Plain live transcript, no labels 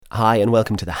Hi, and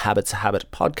welcome to the Habits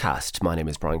Habit podcast. My name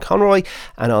is Brian Conroy,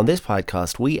 and on this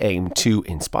podcast, we aim to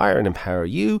inspire and empower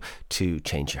you to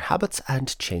change your habits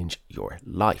and change your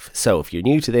life. So, if you're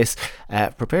new to this,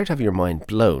 prepare to have your mind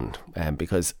blown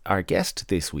because our guest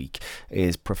this week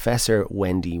is Professor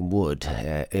Wendy Wood,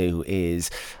 who is,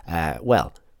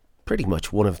 pretty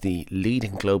much one of the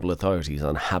leading global authorities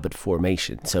on habit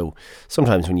formation. So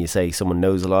sometimes when you say someone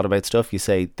knows a lot about stuff, you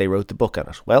say they wrote the book on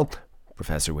it. Well,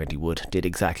 Professor Wendy Wood did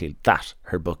exactly that.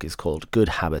 Her book is called Good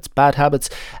Habits, Bad Habits,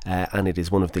 and it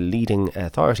is one of the leading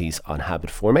authorities on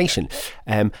habit formation.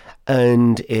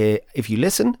 If you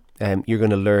listen, you're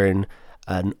going to learn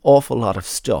an awful lot of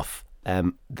stuff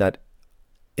that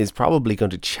is probably going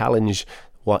to challenge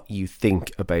what you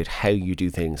think about how you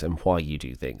do things and why you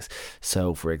do things.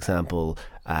 So, for example,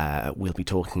 we'll be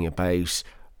talking about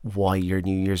why your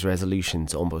New Year's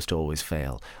resolutions almost always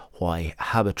fail, why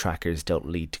habit trackers don't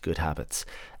lead to good habits,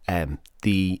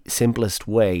 the simplest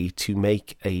way to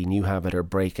make a new habit or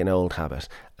break an old habit,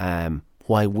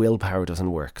 why willpower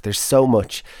doesn't work. There's so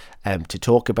much to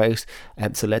talk about,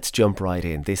 so let's jump right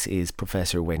in. This is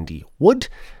Professor Wendy Wood,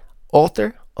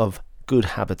 author of Good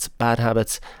Habits, Bad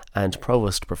Habits, and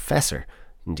Provost Professor,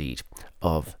 indeed,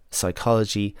 of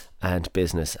Psychology and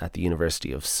Business at the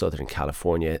University of Southern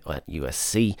California at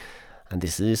USC. And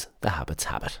this is the Habits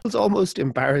Habit. It's almost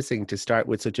embarrassing to start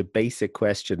with such a basic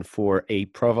question for a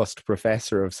Provost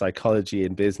Professor of Psychology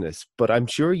and Business, but I'm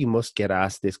sure you must get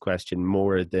asked this question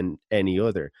more than any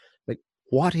other. Like,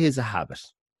 what is a habit?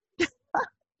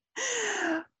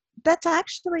 That's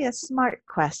actually a smart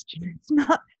question.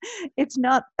 It's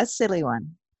not a silly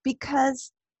one,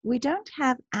 because we don't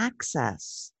have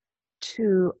access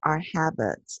to our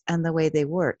habits and the way they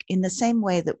work in the same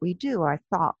way that we do our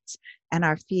thoughts and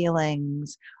our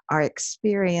feelings, our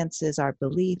experiences, our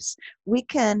beliefs. We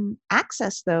can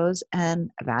access those and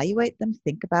evaluate them,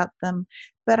 think about them,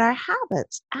 but our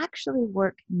habits actually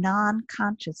work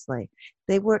non-consciously.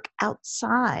 They work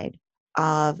outside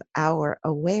of our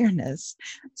awareness.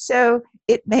 So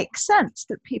it makes sense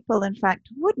that people, in fact,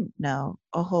 wouldn't know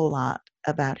a whole lot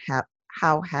about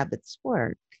how habits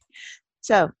work.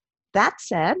 So that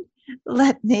said,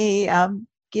 let me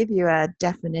give you a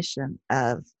definition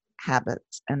of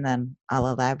habits, and then I'll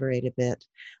elaborate a bit.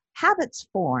 Habits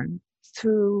form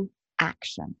through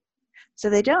action. So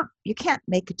you can't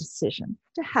make a decision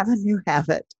to have a new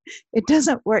habit. It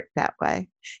doesn't work that way.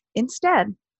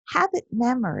 Instead, habit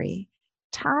memory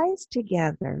ties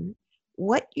together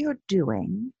what you're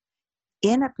doing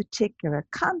in a particular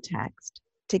context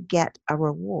to get a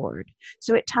reward.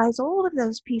 So it ties all of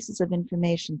those pieces of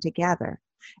information together,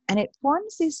 and it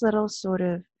forms these little sort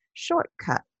of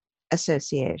shortcut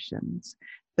associations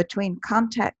between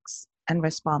contexts and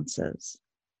responses.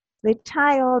 They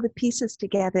tie all the pieces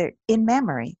together in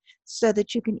memory so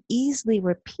that you can easily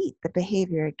repeat the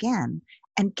behavior again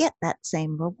and get that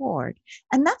same reward.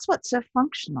 And that's what's so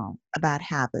functional about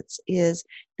habits, is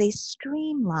they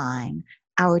streamline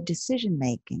our decision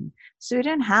making. So you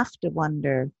don't have to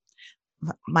wonder.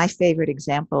 My favorite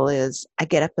example is I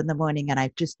get up in the morning and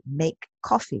I just make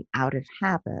coffee out of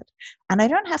habit. And I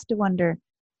don't have to wonder,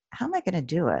 how am I going to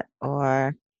do it?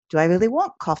 Or do I really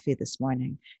want coffee this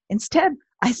morning? Instead,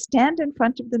 I stand in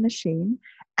front of the machine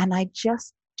and I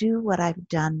just do what I've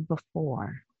done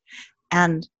before.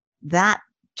 And that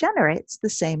generates the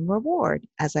same reward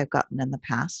as I've gotten in the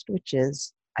past, which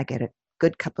is I get a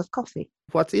good cup of coffee.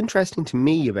 What's interesting to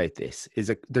me about this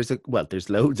is there's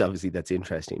loads obviously that's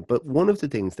interesting, but one of the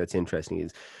things that's interesting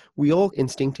is we all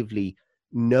instinctively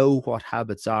know what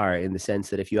habits are, in the sense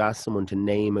that if you ask someone to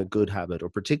name a good habit, or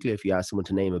particularly if you ask someone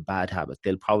to name a bad habit,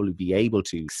 they'll probably be able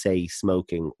to say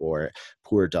smoking or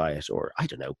poor diet, or I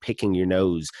don't know, picking your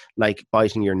nose, like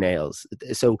biting your nails.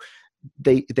 So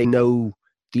they know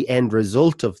the end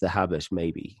result of the habit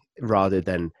maybe, rather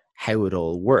than how it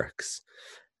all works.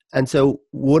 And so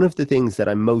one of the things that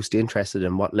I'm most interested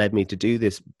in, what led me to do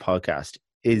this podcast,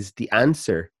 is the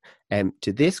answer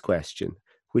to this question,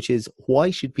 which is,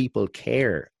 why should people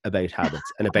care about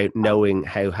habits and about knowing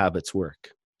how habits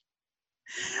work?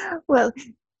 Well,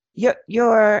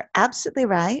 you're absolutely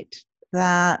right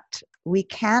that we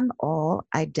can all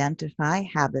identify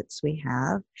habits we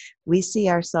have. We see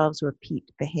ourselves repeat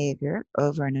behavior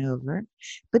over and over.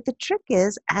 But the trick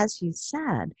is, as you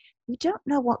said, we don't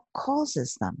know what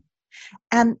causes them.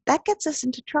 And that gets us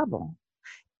into trouble,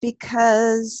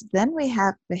 because then we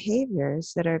have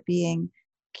behaviors that are being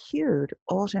cued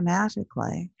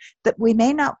automatically that we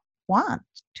may not want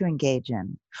to engage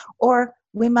in, or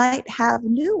we might have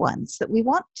new ones that we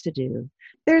want to do.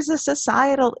 There's a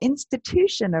societal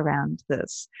institution around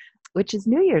this. which is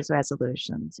New Year's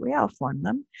resolutions. We all form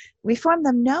them. We form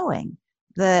them knowing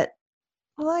that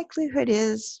the likelihood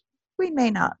is we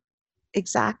may not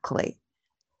exactly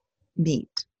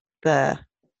meet the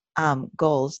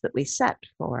goals that we set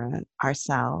for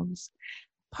ourselves.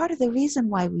 Part of the reason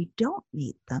why we don't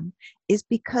meet them is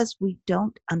because we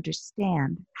don't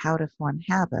understand how to form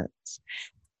habits.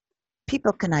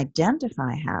 People can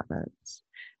identify habits,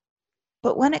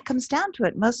 but when it comes down to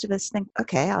it, most of us think,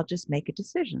 okay, I'll just make a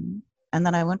decision and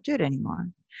then I won't do it anymore.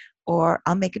 Or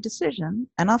I'll make a decision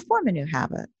and I'll form a new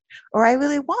habit. Or I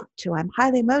really want to, I'm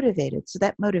highly motivated. So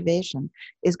that motivation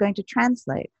is going to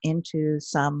translate into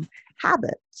some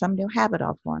habit, some new habit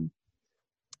I'll form.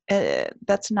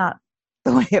 That's not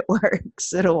the way it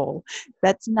works at all.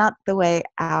 That's not the way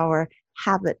our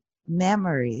habit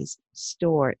memories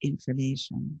store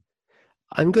information.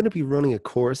 I'm going to be running a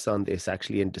course on this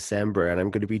actually in December, and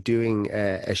I'm going to be doing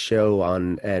a show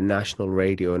on national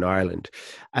radio in Ireland.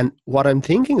 And what I'm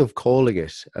thinking of calling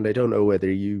it, and I don't know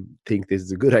whether you think this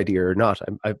is a good idea or not,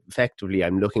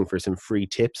 I'm looking for some free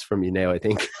tips from you now, I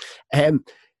think.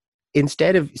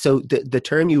 Instead of, so the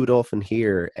term you would often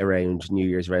hear around New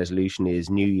Year's resolution is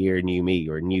New Year, New Me,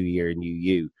 or New Year, New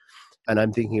You. And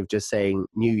I'm thinking of just saying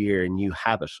New Year, New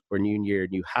Habit, or New Year,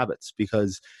 New Habits,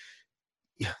 because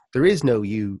there is no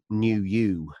new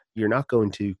you. You're not going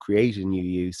to create a new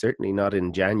you, certainly not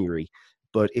in January.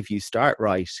 But if you start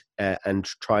right and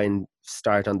try and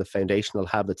start on the foundational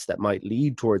habits that might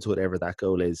lead towards whatever that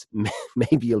goal is,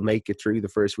 maybe you'll make it through the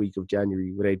first week of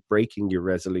January without breaking your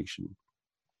resolution.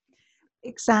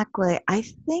 Exactly. I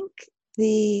think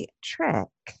the trick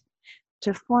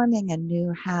to forming a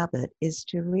new habit is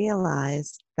to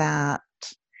realize that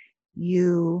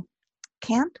you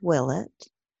can't will it,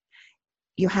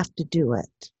 you have to do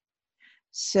it.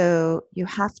 So you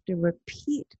have to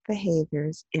repeat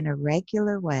behaviors in a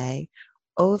regular way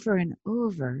over and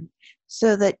over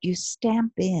so that you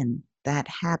stamp in that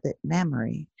habit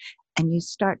memory and you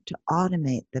start to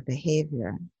automate the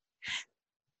behavior.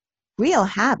 Real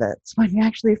habits, when you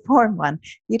actually form one,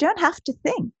 you don't have to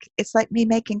think. It's like me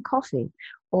making coffee,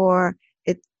 or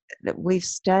we've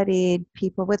studied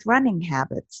people with running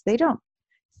habits. They don't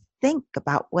think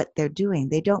about what they're doing.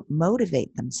 They don't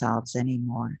motivate themselves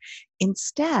anymore.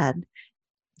 Instead,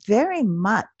 very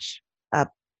much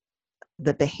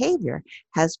the behavior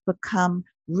has become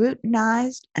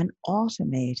routinized and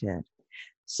automated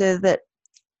so that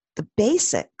the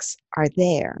basics are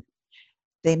there.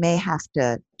 They may have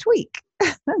to tweak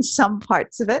some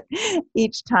parts of it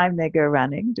each time they go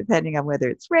running, depending on whether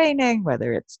it's raining,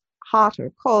 whether it's hot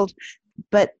or cold.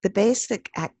 But the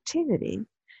basic activity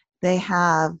they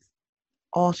have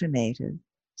automated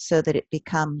so that it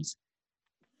becomes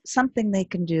something they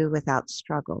can do without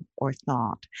struggle or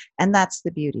thought. And that's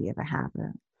the beauty of a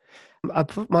habit. I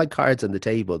put my cards on the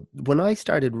table. When I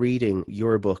started reading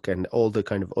your book and all the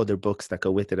kind of other books that go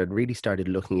with it and really started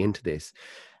looking into this,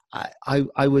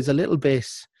 I was a little bit,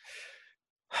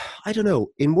 I don't know,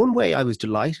 in one way I was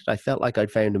delighted. I felt like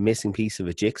I'd found a missing piece of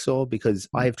a jigsaw because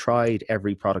I've tried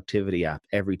every productivity app,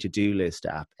 every to-do list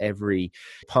app, every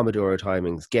Pomodoro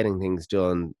timings, getting things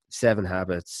done, 7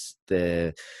 habits,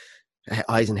 the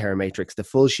Eisenhower matrix, the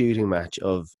full shooting match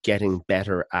of getting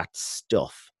better at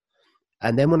stuff.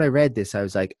 And then when I read this, I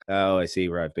was like, oh, I see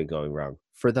where I've been going wrong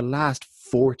for the last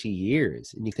 40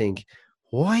 years. And you think,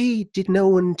 why did no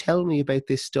one tell me about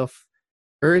this stuff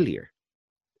earlier?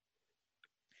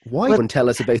 Why Well, didn't tell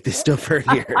us about this stuff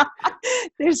earlier?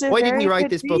 there's a Why didn't you very write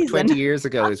good this book reason. 20 years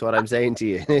ago is what I'm saying to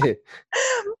you.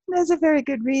 There's a very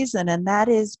good reason, and that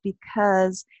is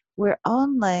because we're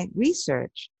only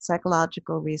research,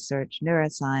 psychological research,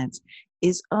 neuroscience,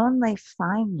 is only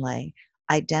finally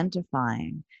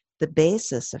identifying the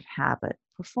basis of habit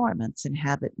performance and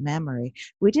habit memory.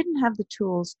 We didn't have the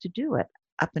tools to do it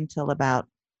up until about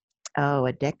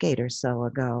a decade or so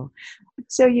ago.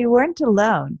 So you weren't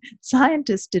alone.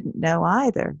 Scientists didn't know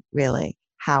either, really,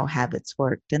 how habits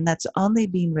worked. And that's only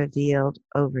been revealed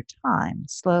over time,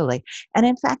 slowly. And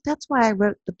in fact, that's why I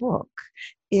wrote the book,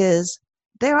 is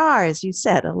there are, as you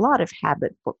said, a lot of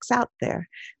habit books out there.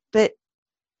 But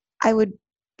I would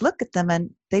look at them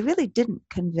and they really didn't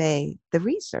convey the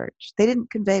research. They didn't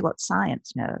convey what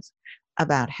science knows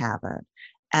about habit.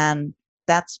 And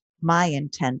that's my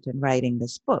intent in writing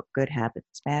this book, Good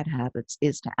Habits, Bad Habits,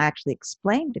 is to actually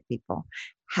explain to people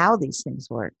how these things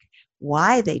work,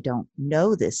 why they don't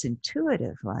know this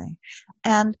intuitively.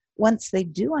 And once they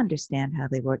do understand how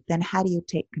they work, then how do you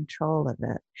take control of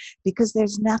it? Because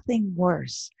there's nothing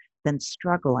worse than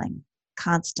struggling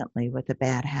constantly with a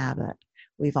bad habit.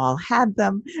 We've all had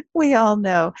them. We all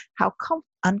know how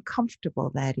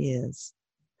uncomfortable that is.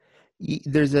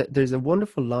 There's a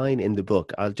wonderful line in the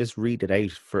book. I'll just read it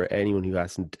out for anyone who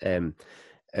hasn't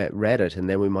read it, and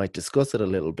then we might discuss it a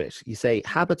little bit. You say,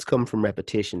 habits come from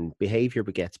repetition, behavior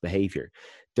begets behavior.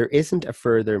 There isn't a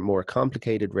further, more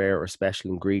complicated, rare, or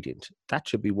special ingredient. That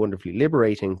should be wonderfully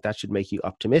liberating. That should make you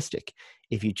optimistic.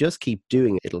 If you just keep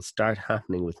doing it, it'll start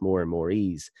happening with more and more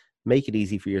ease. Make it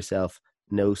easy for yourself.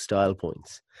 No style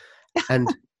points. And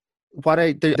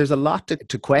there's a lot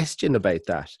to question about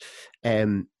that.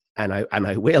 And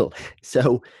I will.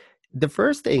 So the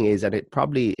first thing is, and it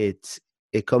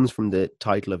comes from the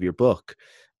title of your book,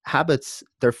 habits,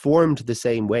 they're formed the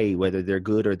same way, whether they're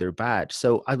good or they're bad.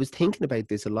 So I was thinking about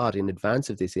this a lot in advance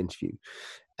of this interview.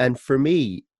 And for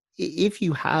me, if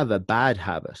you have a bad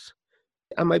habit,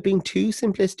 am I being too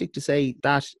simplistic to say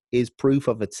that is proof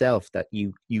of itself that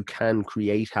you can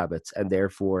create habits, and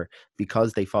therefore,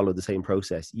 because they follow the same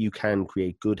process, you can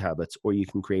create good habits, or you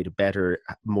can create a better,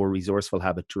 more resourceful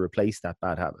habit to replace that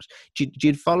bad habit? Do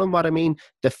you follow what I mean?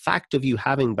 The fact of you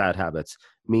having bad habits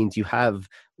means you have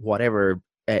whatever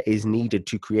is needed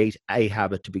to create a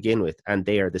habit to begin with, and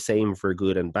they are the same for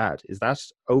good and bad. Is that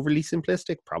overly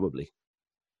simplistic? Probably.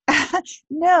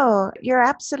 No, you're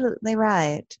absolutely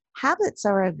right. Habits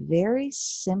are a very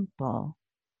simple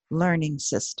learning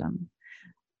system.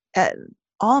 Uh,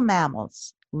 all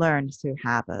mammals learn through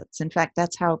habits. In fact,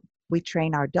 that's how we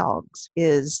train our dogs,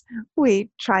 is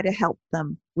we try to help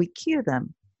them, we cue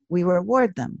them, we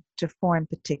reward them to form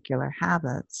particular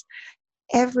habits.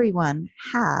 Everyone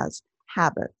has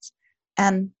habits.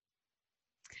 And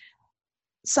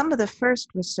some of the first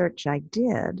research I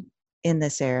did in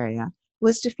this area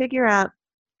was to figure out,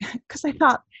 because I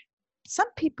thought some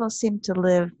people seem to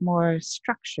live more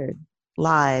structured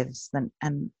lives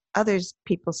and others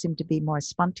people seem to be more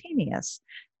spontaneous.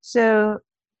 So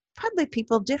probably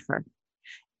people differ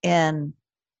in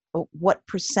what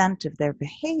percent of their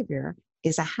behavior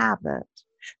is a habit.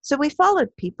 So we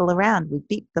followed people around. We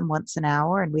beeped them once an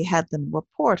hour and we had them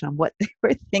report on what they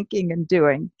were thinking and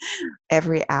doing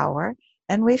every hour.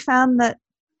 And we found that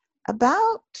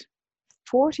about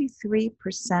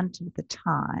 43% of the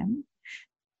time,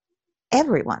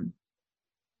 everyone,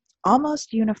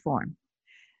 almost uniform,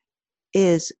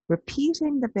 is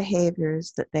repeating the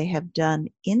behaviors that they have done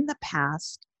in the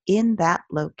past in that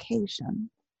location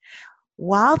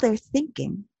while they're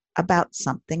thinking about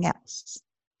something else,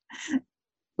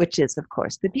 which is, of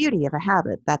course, the beauty of a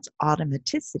habit. That's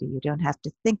automaticity. You don't have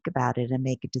to think about it and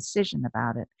make a decision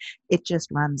about it. It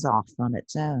just runs off on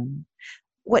its own.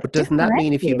 But What doesn't that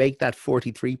mean if you differentiates make that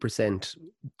 43%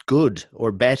 good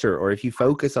or better, or if you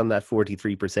focus on that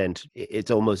 43%, it's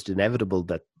almost inevitable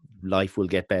that life will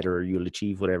get better or you'll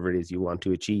achieve whatever it is you want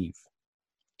to achieve?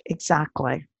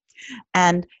 exactly?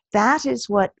 And that is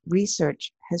what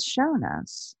research has shown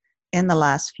us in the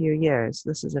last few years.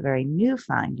 This is a very new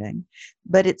finding,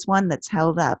 but it's one that's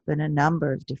held up in a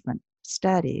number of different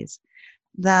studies,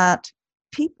 that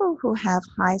people who have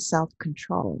high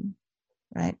self-control,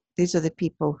 right? These are the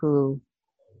people who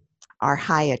are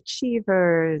high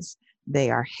achievers, they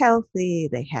are healthy,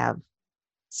 they have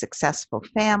successful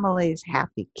families,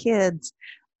 happy kids.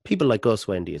 People like us,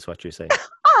 Wendy, is what you're saying.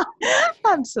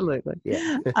 Absolutely.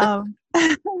 Yeah. Um,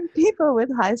 people with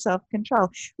high self-control.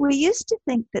 We used to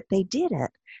think that they did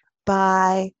it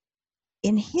by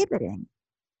inhibiting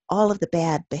all of the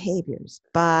bad behaviors,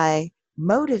 by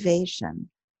motivation,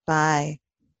 by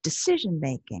decision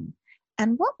making.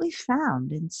 And what we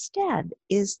found instead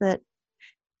is that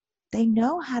they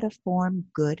know how to form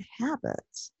good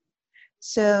habits.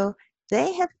 So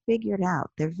they have figured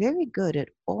out they're very good at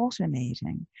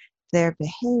alternating their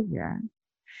behavior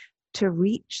to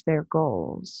reach their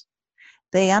goals.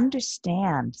 They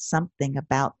understand something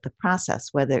about the process,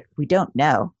 whether we don't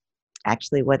know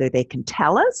actually whether they can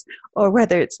tell us or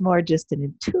whether it's more just an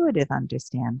intuitive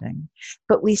understanding.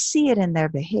 But we see it in their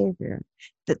behavior,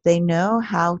 that they know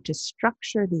how to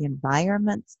structure the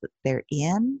environments that they're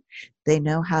in. They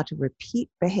know how to repeat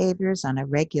behaviors on a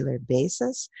regular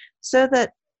basis so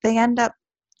that they end up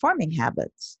forming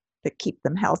habits that keep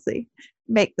them healthy,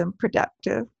 make them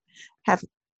productive, have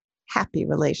happy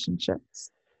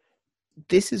relationships.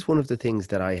 This is one of the things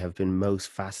that I have been most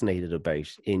fascinated about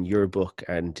in your book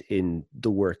and in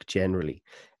the work generally.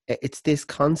 It's this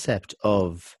concept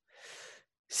of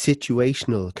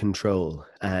situational control,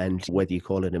 and whether you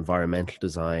call it environmental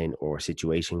design or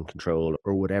situation control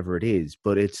or whatever it is,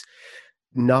 but it's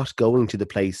not going to the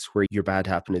place where your bad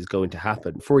happen is going to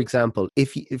happen. For example,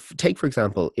 if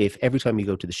every time you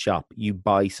go to the shop, you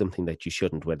buy something that you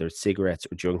shouldn't, whether it's cigarettes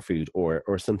or junk food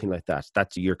or something like that,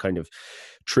 that's your kind of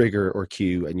trigger or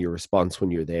cue and your response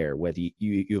when you're there, whether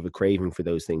you have a craving for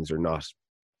those things or not.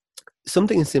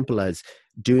 something as simple as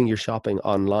doing your shopping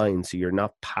online so you're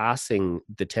not passing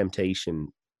the temptation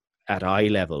at eye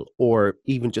level, or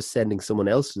even just sending someone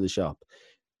else to the shop,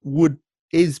 would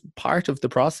is part of the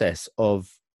process of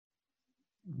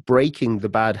breaking the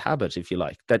bad habit, if you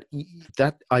like.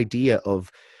 That idea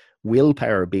of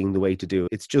willpower being the way to do it,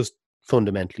 it's just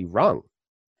fundamentally wrong.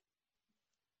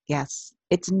 Yes,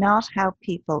 it's not how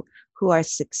people who are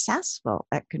successful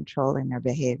at controlling their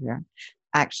behavior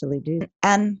actually do.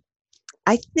 And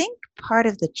I think part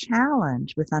of the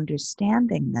challenge with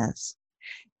understanding this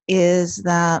is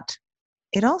that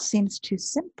it all seems too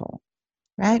simple,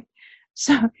 right?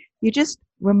 So you just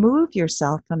remove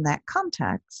yourself from that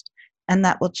context, and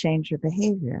that will change your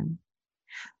behavior.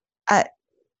 Uh,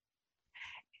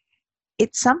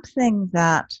 it's something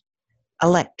that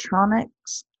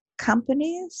electronics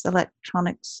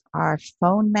electronics are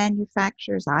phone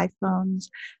manufacturers, iPhones,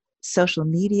 social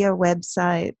media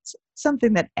websites,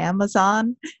 something that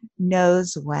Amazon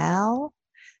knows well,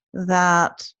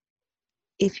 that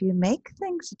if you make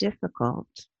things difficult,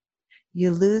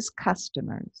 you lose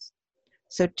customers.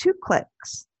 So 2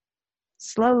 clicks,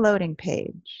 slow loading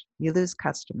page, you lose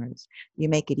customers. You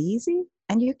make it easy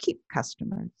and you keep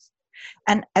customers.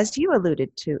 And as you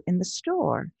alluded to in the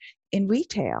store, in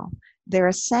retail, there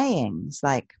are sayings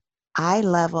like eye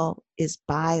level is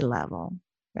buy level,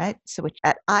 right? So which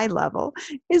at eye level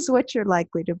is what you're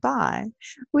likely to buy,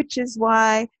 which is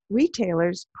why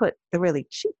retailers put the really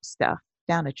cheap stuff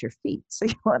down at your feet so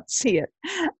you won't see it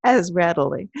as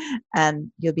readily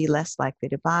and you'll be less likely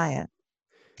to buy it.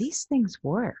 These things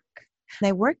work.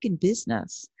 They work in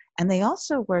business and they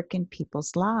also work in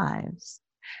people's lives.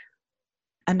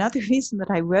 Another reason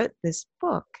that I wrote this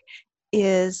book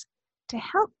is to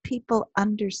help people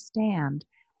understand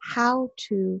how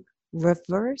to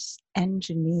reverse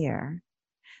engineer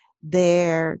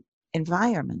their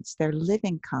environments, their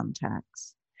living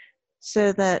contexts,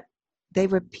 so that they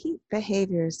repeat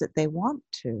behaviors that they want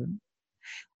to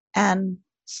and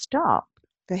stop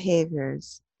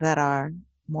behaviors that are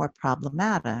more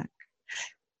problematic.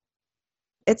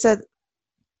 It's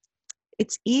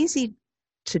easy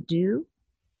to do,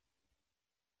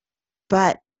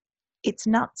 but it's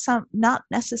not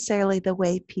necessarily the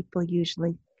way people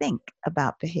usually think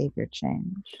about behavior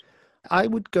change. I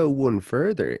would go one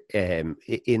further, in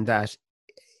that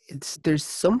there's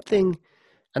something,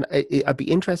 and I'd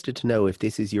be interested to know if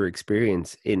this is your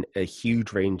experience in a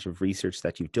huge range of research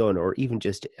that you've done, or even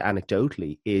just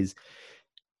anecdotally, is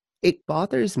it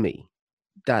bothers me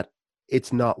that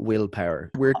it's not willpower.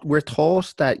 We're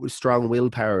taught that strong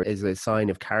willpower is a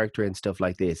sign of character and stuff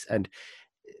like this, and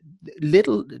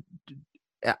little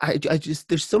I just,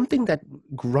 there's something that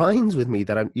grinds with me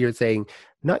that you're saying,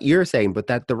 not you're saying, but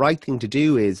that the right thing to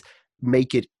do is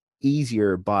make it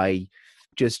easier by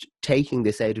just taking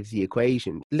this out of the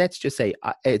equation. Let's just say,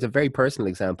 it's a very personal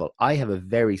example. I have a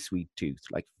very sweet tooth,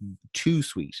 like too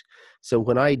sweet. So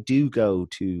when I do go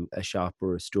to a shop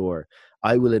or a store,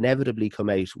 I will inevitably come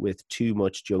out with too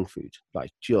much junk food,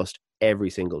 like just every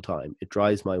single time. It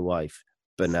drives my wife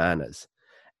bananas.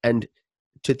 And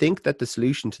to think that the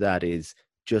solution to that is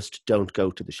just don't go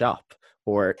to the shop,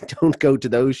 or don't go to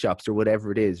those shops, or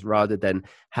whatever it is, rather than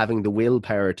having the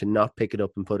willpower to not pick it up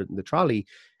and put it in the trolley.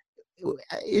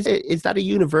 Is that a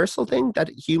universal thing, that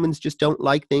humans just don't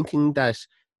like thinking that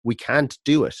we can't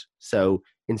do it? So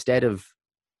instead of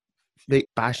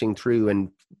bashing through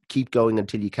and keep going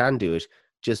until you can do it,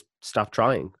 just stop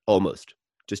trying, almost.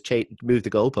 Just move the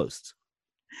goalposts.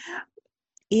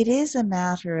 It is a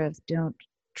matter of don't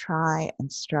try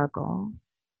and struggle.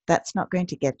 That's not going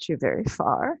to get you very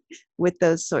far with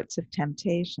those sorts of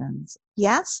temptations.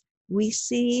 Yes, we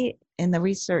see in the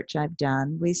research I've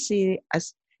done, we see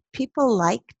as people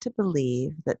like to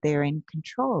believe that they're in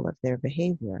control of their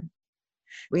behavior.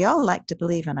 We all like to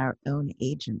believe in our own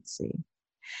agency.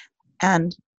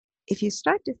 And if you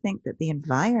start to think that the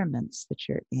environments that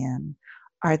you're in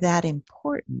are that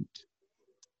important,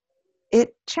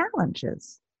 it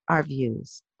challenges our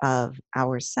views of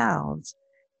ourselves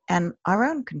and our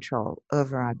own control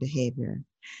over our behavior.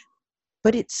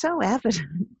 But it's so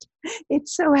evident.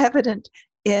 It's so evident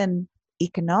in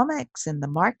economics, in the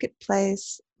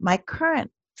marketplace. My current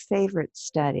favorite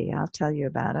study, I'll tell you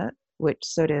about it, which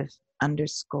sort of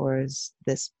underscores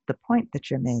the point that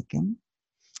you're making.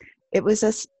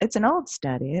 It's an old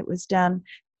study. It was done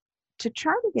to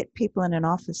try to get people in an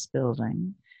office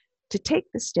building to take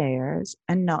the stairs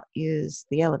and not use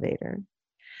the elevator.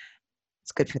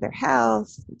 It's good for their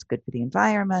health. It's good for the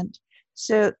environment.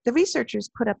 So the researchers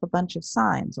put up a bunch of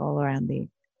signs all around the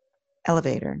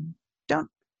elevator. Don't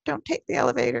take the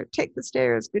elevator. Take the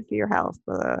stairs. Good for your health.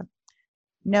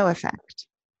 No effect.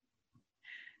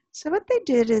 So what they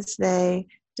did is they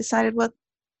decided, well,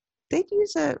 they'd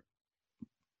use a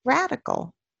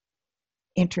radical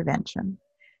intervention.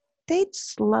 They'd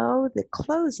slow the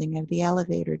closing of the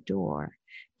elevator door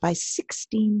by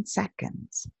 16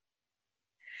 seconds.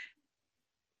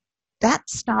 That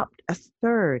stopped a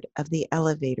third of the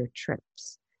elevator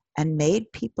trips and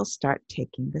made people start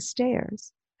taking the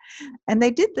stairs. And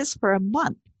they did this for a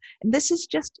month. And this is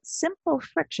just simple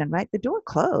friction, right? The door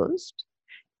closed.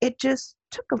 It just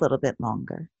took a little bit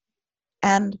longer.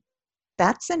 And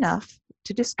that's enough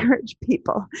to discourage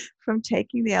people from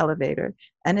taking the elevator.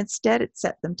 And instead, it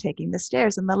set them taking the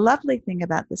stairs. And the lovely thing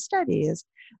about the study is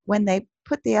when they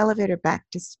put the elevator back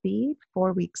to speed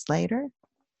 4 weeks later,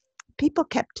 people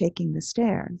kept taking the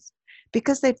stairs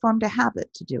because they'd formed a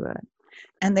habit to do it.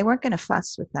 And they weren't going to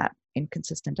fuss with that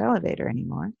inconsistent elevator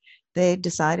anymore. They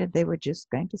decided they were just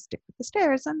going to stick with the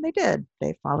stairs, and they did.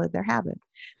 They followed their habit.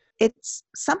 It's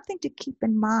something to keep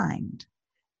in mind.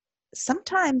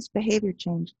 Sometimes behavior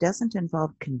change doesn't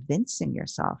involve convincing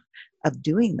yourself of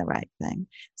doing the right thing.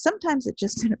 Sometimes it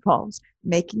just involves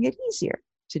making it easier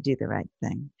to do the right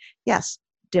thing. Yes,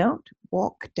 don't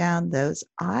walk down those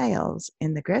aisles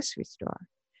in the grocery store.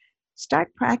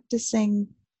 Start practicing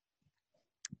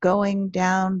going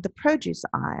down the produce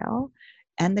aisle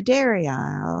and the dairy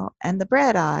aisle and the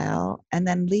bread aisle, and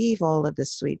then leave all of the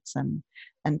sweets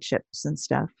and chips and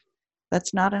stuff.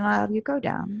 That's not an aisle you go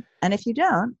down. And if you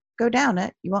don't go down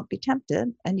it, you won't be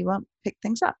tempted and you won't pick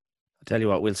things up. I'll tell you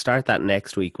what, we'll start that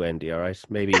next week, Wendy. All right,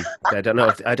 maybe I don't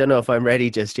know if I'm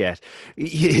ready just yet.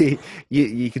 You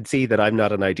can see that I'm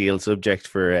not an ideal subject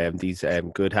for these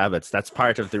good habits. That's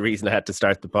part of the reason I had to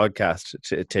start the podcast,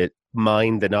 to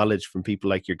mine the knowledge from people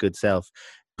like your good self.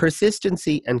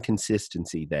 Persistency and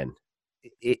consistency then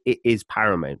is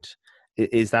paramount.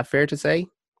 Is that fair to say?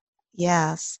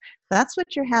 Yes, that's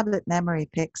what your habit memory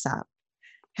picks up.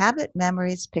 Habit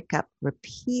memories pick up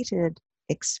repeated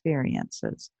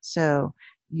experiences. So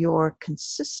your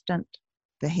consistent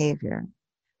behavior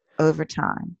over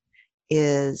time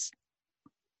is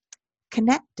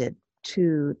connected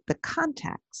to the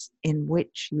context in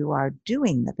which you are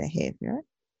doing the behavior.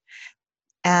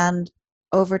 And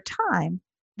over time,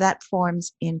 that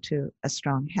forms into a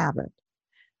strong habit.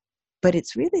 But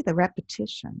it's really the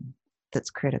repetition that's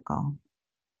critical.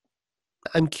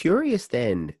 I'm curious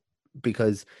then,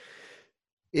 because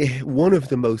one of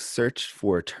the most searched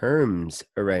for terms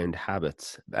around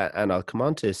habits, and I'll come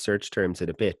on to search terms in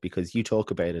a bit, because you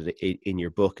talk about it in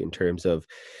your book in terms of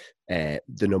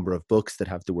the number of books that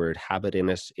have the word habit in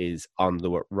it is on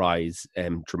the rise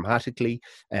dramatically,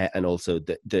 and also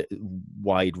the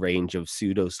wide range of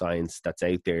pseudoscience that's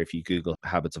out there if you Google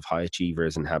habits of high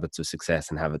achievers and habits of success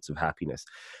and habits of happiness.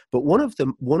 But one of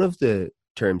the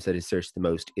terms that is searched the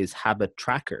most is habit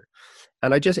tracker.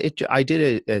 And I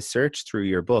did a search through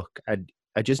your book, and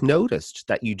I just noticed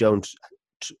that you don't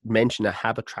mention a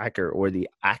habit tracker or the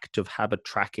act of habit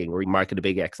tracking, or marking a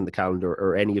big X in the calendar,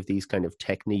 or any of these kind of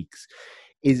techniques.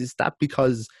 Is that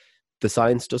because the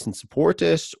science doesn't support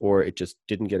it, or it just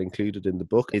didn't get included in the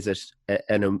book? Is it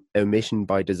an omission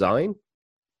by design?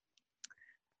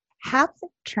 Habit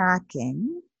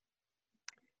tracking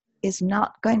is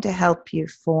not going to help you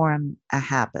form a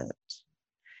habit,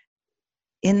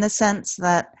 in the sense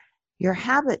that your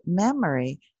habit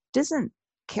memory doesn't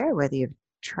care whether you've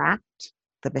tracked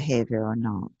the behavior or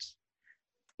not.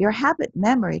 Your habit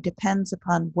memory depends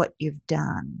upon what you've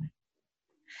done.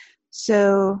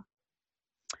 So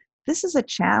this is a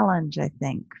challenge, I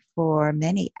think, for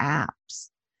many apps.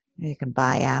 You can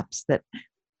buy apps that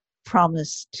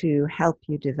promise to help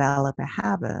you develop a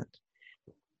habit.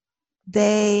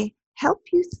 They help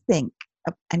you think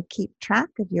and keep track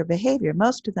of your behavior.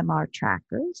 Most of them are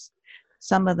trackers.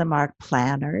 Some of them are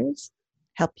planners,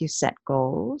 help you set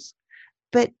goals,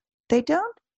 but they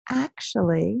don't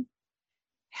actually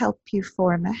help you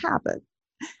form a habit.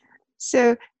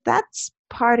 So that's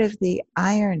part of the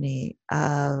irony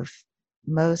of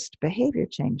most behavior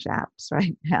change apps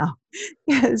right now,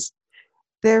 is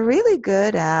they're really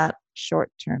good at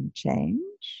short-term change.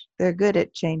 They're good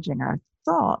at changing our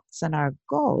thoughts and our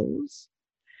goals,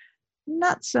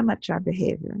 not so much our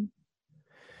behavior.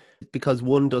 Because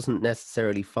one doesn't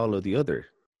necessarily follow the other.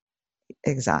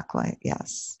 Exactly,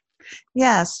 yes.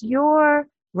 Yes, your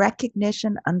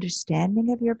recognition,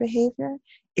 understanding of your behavior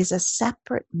is a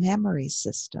separate memory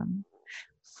system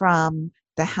from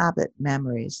the habit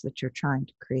memories that you're trying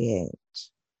to create.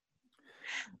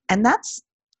 And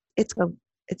it's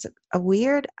a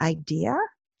weird idea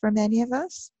for many of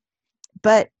us,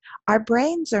 but our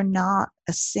brains are not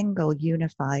a single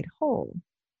unified whole.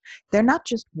 They're not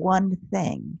just one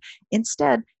thing.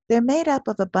 Instead, they're made up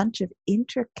of a bunch of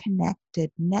interconnected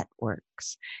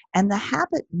networks. And the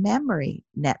habit memory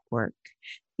network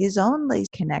is only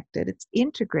connected, it's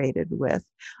integrated with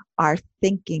our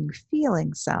thinking,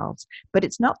 feeling selves, but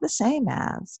it's not the same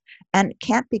as, and it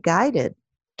can't be guided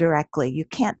directly. You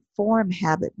can't form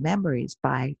habit memories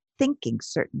by thinking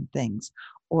certain things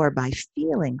or by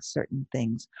feeling certain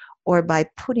things or by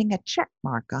putting a check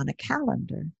mark on a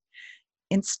calendar.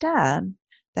 Instead,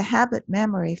 the habit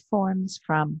memory forms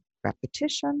from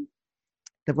repetition,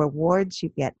 the rewards you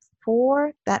get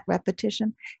for that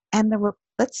repetition, and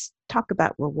let's talk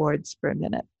about rewards for a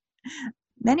minute.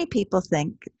 Many people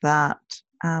think that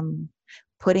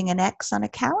putting an X on a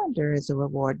calendar is a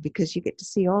reward because you get to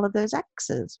see all of those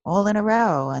X's all in a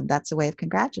row, and that's a way of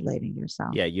congratulating yourself.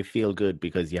 Yeah, you feel good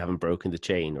because you haven't broken the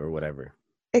chain or whatever.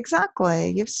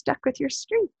 Exactly. You've stuck with your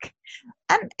streak.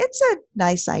 And it's a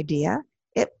nice idea.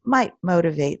 It might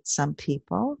motivate some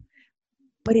people,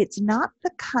 but it's not the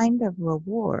kind of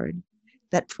reward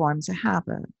that forms a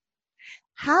habit.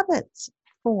 Habits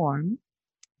form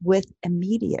with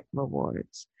immediate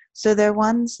rewards. So they're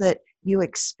ones that you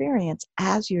experience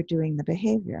as you're doing the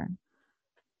behavior.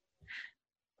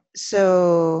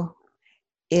 So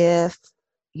if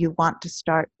you want to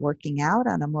start working out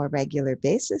on a more regular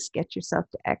basis, get yourself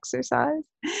to exercise,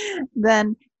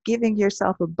 then giving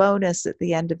yourself a bonus at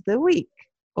the end of the week,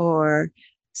 or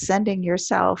sending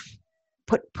yourself,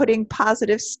 putting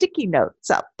positive sticky notes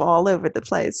up all over the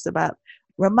place about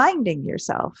reminding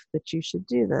yourself that you should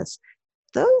do this.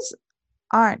 Those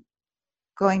aren't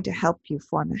going to help you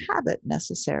form a habit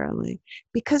necessarily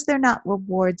because they're not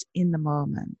rewards in the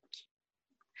moment.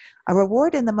 A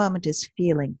reward in the moment is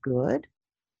feeling good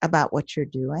about what you're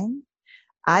doing.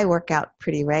 I work out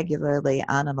pretty regularly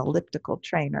on an elliptical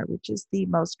trainer, which is the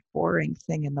most boring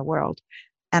thing in the world.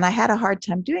 And I had a hard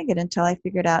time doing it until I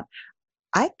figured out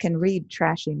I can read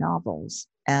trashy novels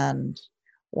and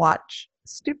watch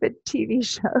stupid TV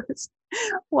shows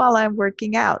while I'm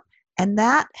working out. And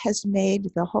that has made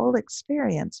the whole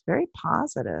experience very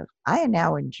positive. I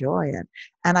now enjoy it,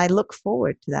 and I look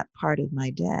forward to that part of my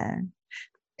day.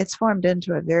 It's formed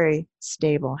into a very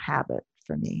stable habit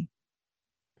for me.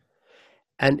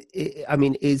 And I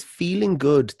mean, is feeling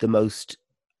good the most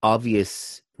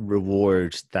obvious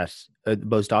reward the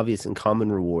most obvious and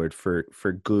common reward for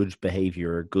good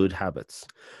behavior or good habits?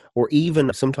 Or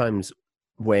even sometimes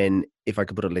when, if I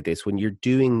could put it like this, when you're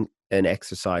doing an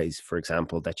exercise, for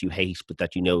example, that you hate, but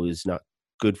that you know is not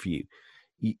good for you,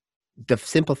 you the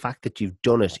simple fact that you've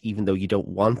done it, even though you don't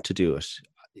want to do it,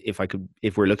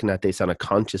 if we're looking at this on a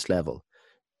conscious level,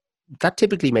 that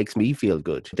typically makes me feel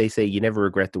good. They say you never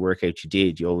regret the workout you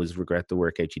did, you always regret the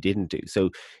workout you didn't do.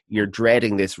 So you're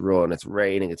dreading this run, it's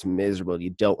raining, it's miserable, you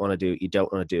don't want to do it, you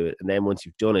don't want to do it. And then once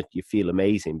you've done it, you feel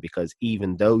amazing because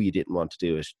even though you didn't want to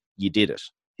do it, you did it.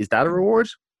 Is that a reward?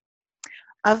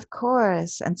 Of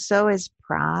course. And so is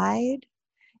pride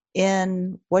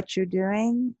in what you're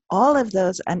doing. All of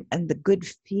those, and the good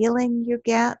feeling you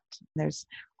get. There's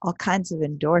all kinds of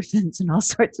endorphins and all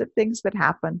sorts of things that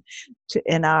happen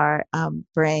in our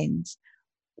brains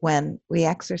when we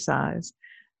exercise.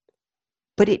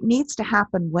 But it needs to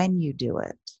happen when you do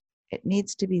it. It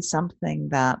needs to be something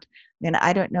that,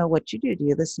 I don't know what you do. Do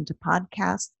you listen to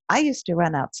podcasts? I used to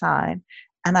run outside,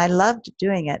 and I loved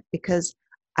doing it because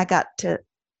I got to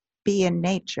be in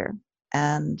nature,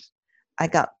 and I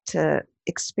got to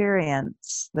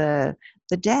experience the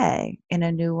day in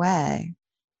a new way.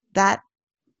 That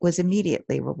was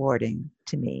immediately rewarding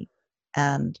to me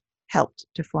and helped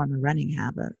to form a running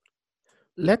habit.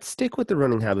 Let's stick with the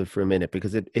running habit for a minute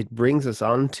because it brings us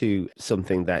on to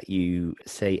something that you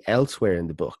say elsewhere in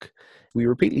the book. We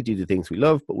repeatedly do the things we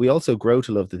love, but we also grow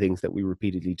to love the things that we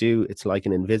repeatedly do. It's like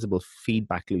an invisible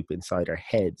feedback loop inside our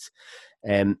heads.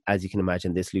 As you can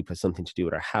imagine, this loop has something to do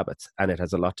with our habits, and it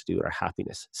has a lot to do with our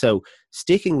happiness. So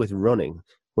sticking with running,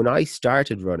 when I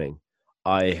started running,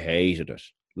 I hated it.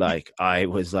 Like, I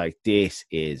was like, this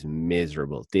is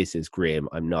miserable. This is grim.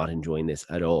 I'm not enjoying this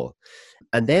at all.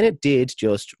 And then it did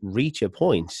just reach a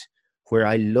point where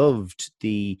I loved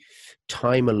the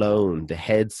time alone, the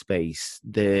headspace,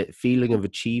 the feeling of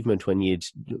achievement when you'd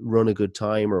run a good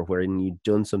time or when you'd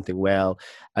done something well.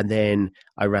 And then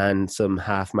I ran some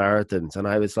half marathons, and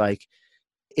I was like,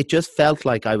 it just felt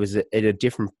like I was in a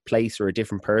different place or a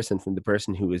different person from the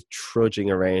person who was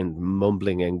trudging around,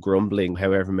 mumbling and grumbling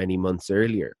however many months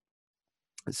earlier.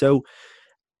 So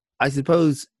I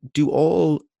suppose, do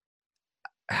all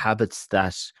habits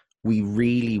that we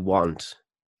really want,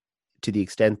 to the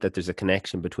extent that there's a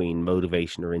connection between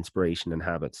motivation or inspiration and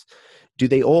habits, do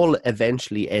they all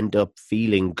eventually end up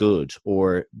feeling good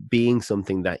or being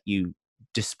something that you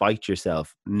despite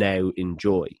yourself, now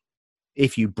enjoy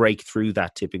if you break through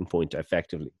that tipping point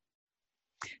effectively.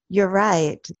 You're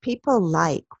right. People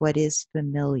like what is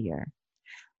familiar.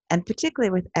 And particularly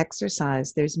with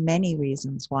exercise, there's many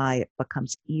reasons why it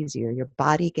becomes easier. Your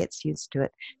body gets used to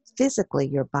it. Physically,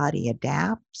 your body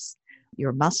adapts.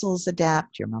 Your muscles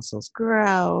adapt. Your muscles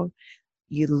grow.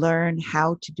 You learn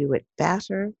how to do it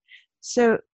better.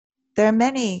 So there are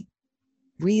many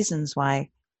reasons why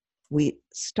we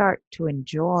start to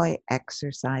enjoy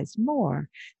exercise more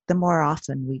the more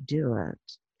often we do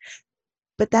it.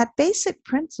 But that basic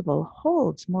principle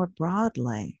holds more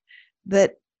broadly,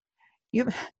 that you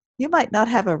you might not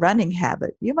have a running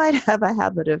habit. You might have a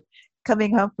habit of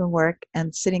coming home from work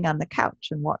and sitting on the couch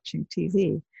and watching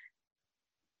TV.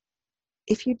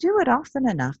 If you do it often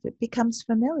enough, it becomes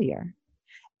familiar,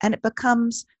 and it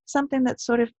becomes something that's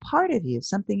sort of part of you,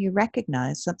 something you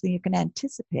recognize, something you can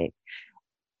anticipate.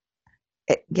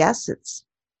 Yes, it's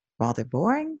rather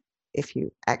boring if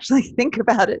you actually think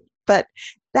about it, but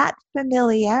that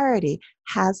familiarity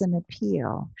has an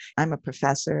appeal. I'm a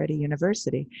professor at a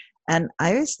university, and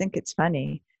I always think it's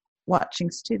funny watching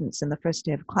students in the first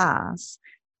day of class.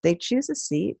 They choose a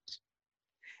seat,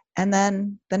 and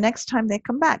then the next time they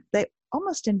come back, they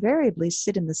almost invariably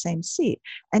sit in the same seat.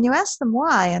 And you ask them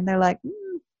why, and they're like,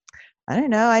 I don't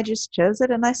know, I just chose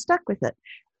it and I stuck with it.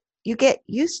 You get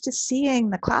used to seeing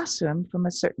the classroom from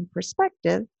a certain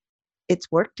perspective. It's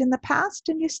worked in the past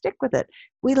and you stick with it.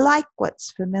 We like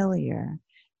what's familiar.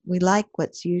 We like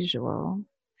what's usual.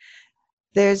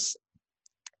 There's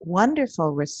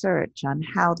wonderful research on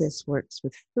how this works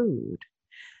with food,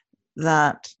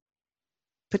 that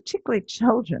particularly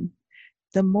children,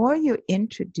 the more you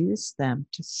introduce them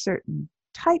to certain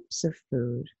types of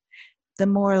food, the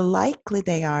more likely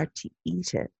they are to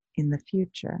eat it in the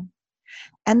future.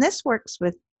 And this works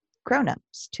with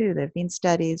grown-ups too. There have been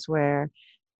studies where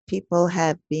people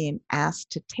have been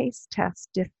asked to taste test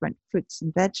different fruits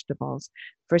and vegetables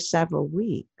for several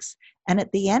weeks. And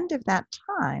at the end of that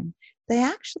time, they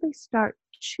actually start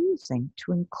choosing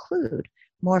to include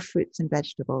more fruits and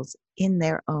vegetables in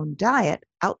their own diet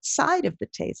outside of the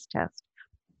taste test,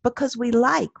 because we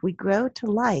grow to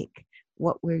like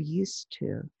what we're used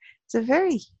to. It's a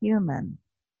very human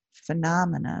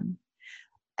phenomenon.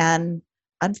 And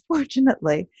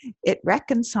unfortunately, it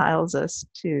reconciles us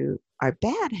to our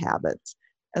bad habits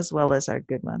as well as our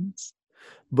good ones.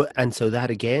 And so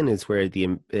that again is where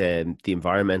the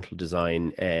environmental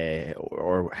design,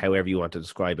 or however you want to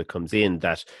describe it, comes in.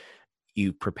 That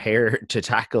you prepare to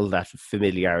tackle that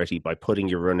familiarity by putting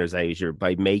your runners out, or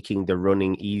by making the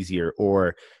running easier,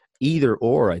 or either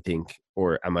or, I think,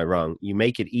 or am I wrong? You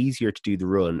make it easier to do the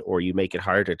run, or you make it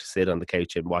harder to sit on the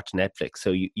couch and watch Netflix.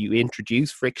 So you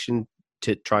introduce friction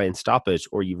to try and stop it,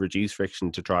 or you reduce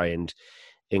friction to try and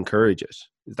encourage it.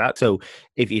 Is that so?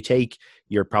 If you take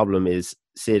your problem is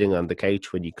sitting on the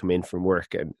couch when you come in from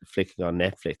work and flicking on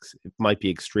Netflix, it might be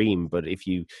extreme, but if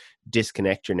you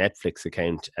disconnect your Netflix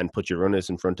account and put your runners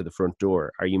in front of the front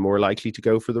door, are you more likely to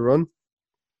go for the run?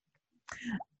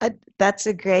 That's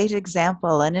a great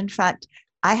example. And in fact,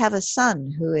 I have a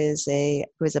son who is a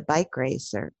bike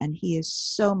racer, and he is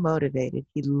so motivated.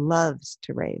 He loves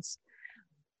to race.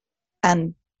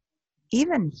 And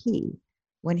even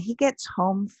when he gets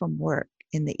home from work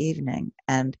in the evening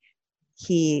and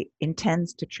he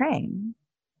intends to train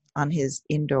on his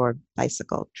indoor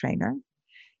bicycle trainer,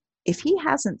 if he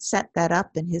hasn't set that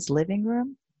up in his living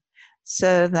room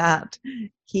so that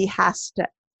he has to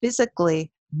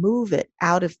physically move it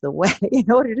out of the way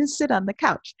in order to sit on the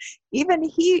couch, even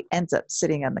he ends up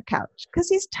sitting on the couch because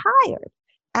he's tired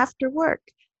after work.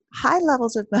 High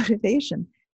levels of motivation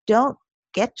don't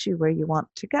get you where you want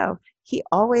to go. He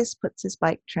always puts his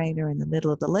bike trainer in the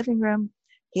middle of the living room.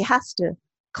 He has to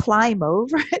climb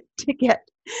over it to get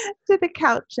to the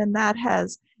couch, and that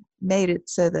has made it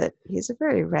so that he trains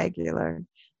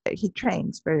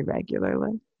very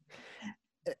regularly.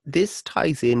 This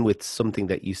ties in with something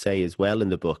that you say as well in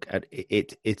the book, and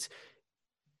it's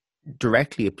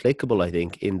directly applicable, I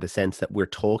think, in the sense that we're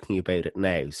talking about it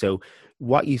now. So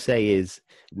what you say is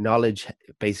knowledge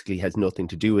basically has nothing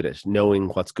to do with it. Knowing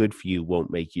what's good for you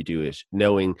won't make you do it.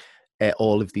 Knowing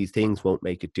all of these things won't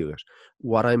make it do it.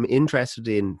 What I'm interested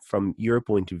in from your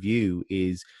point of view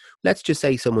is, let's just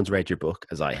say someone's read your book,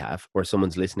 as I have, or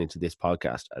someone's listening to this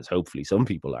podcast, as hopefully some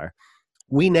people are.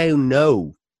 We now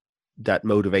know that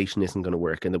motivation isn't going to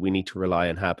work and that we need to rely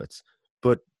on habits.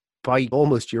 But by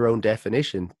almost your own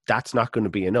definition, that's not going to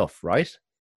be enough, right?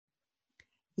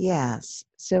 Yes.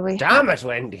 So Damn it,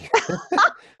 Wendy.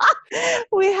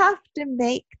 We have to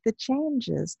make the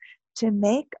changes to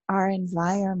make our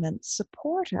environment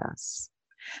support us.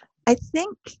 I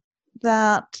think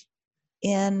that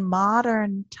in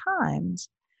modern times,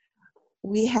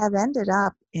 we have ended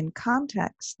up in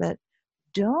contexts that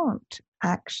don't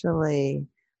actually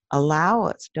allow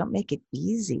us, don't make it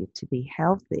easy to be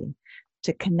healthy,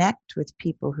 to connect with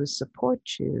people who support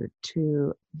you,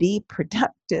 to be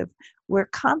productive. We're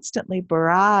constantly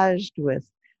barraged with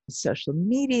social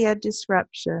media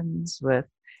disruptions, with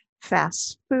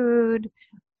fast food,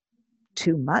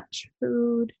 too much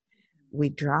food. We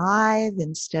drive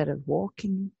instead of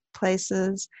walking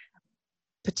places,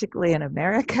 particularly in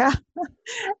America.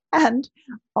 And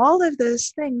all of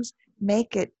those things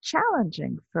make it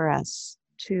challenging for us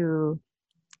to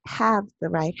have the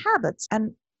right habits.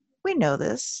 And we know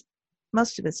this.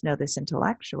 Most of us know this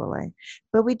intellectually,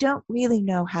 but we don't really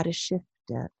know how to shift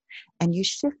it. And you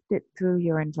shift it through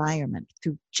your environment,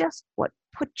 through just what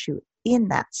put you in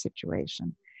that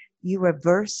situation. You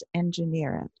reverse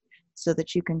engineer it so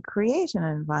that you can create an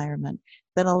environment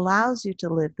that allows you to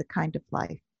live the kind of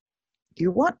life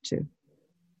you want to.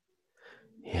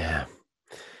 Yeah.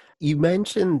 You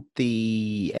mentioned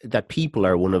the that people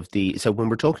are one of the, so when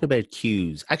we're talking about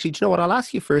cues, actually, do you know what? I'll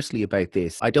ask you firstly about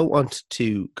this. I don't want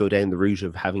to go down the route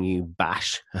of having you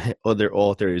bash other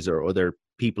authors or other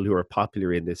people who are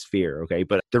popular in this sphere, okay?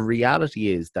 But the reality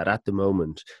is that at the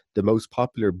moment, the most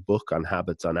popular book on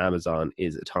habits on Amazon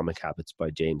is Atomic Habits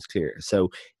by James Clear. So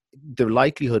the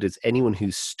likelihood is anyone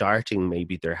who's starting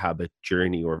maybe their habit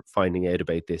journey or finding out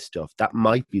about this stuff, that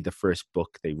might be the first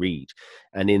book they read.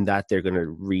 And in that, they're going to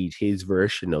read his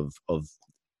version of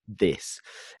this,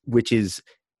 which is,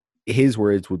 his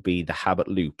words would be the habit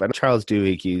loop. And Charles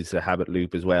Duhigg used the habit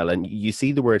loop as well. And you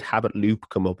see the word habit loop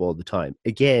come up all the time.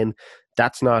 Again,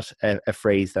 that's not a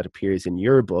phrase that appears in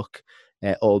your book,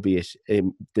 albeit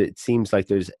it seems like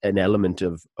there's an element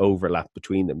of overlap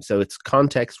between them. So it's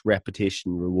context,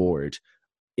 repetition, reward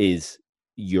is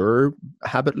your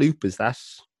habit loop. Is that,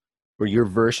 or your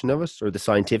version of it, or the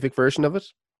scientific version of it?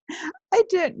 I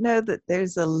don't know that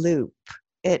there's a loop.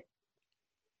 It,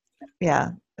 yeah.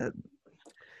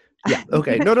 Yeah. I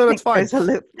Okay. don't No, no, that's think fine. there's a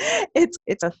loop.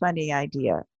 It's a funny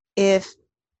idea. If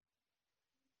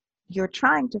you're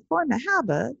trying to form a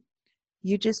habit,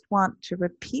 you just want to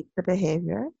repeat the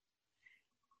behavior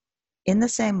in the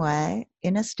same way,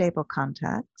 in a stable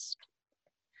context,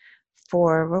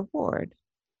 for a reward.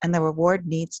 And the reward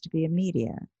needs to be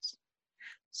immediate.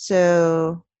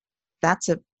 So that's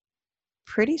a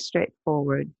pretty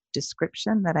straightforward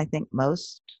description that I think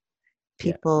most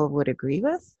Yeah. people would agree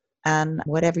with. And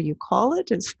whatever you call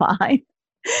it is fine.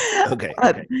 Okay.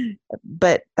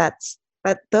 But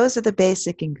those are the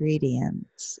basic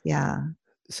ingredients. Yeah.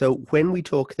 So when we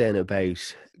talk then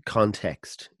about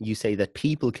context, you say that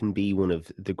people can be one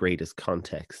of the greatest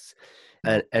contexts.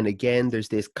 And again, there's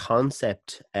this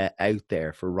concept out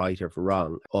there, for right or for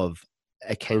wrong, of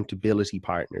accountability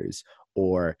partners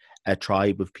or a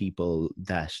tribe of people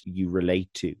that you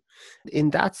relate to. In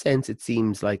that sense, it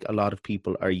seems like a lot of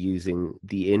people are using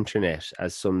the internet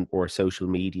as some, or social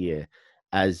media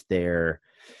as their,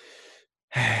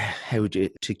 how would you,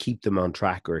 to keep them on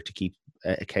track or to keep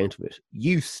account of it.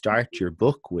 You start your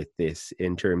book with this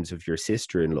in terms of your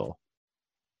sister-in-law.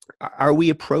 Are we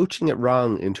approaching it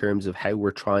wrong in terms of how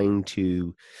we're trying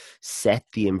to set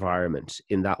the environment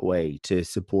in that way to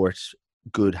support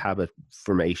good habit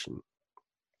formation?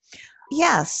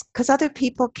 Yes, because other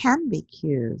people can be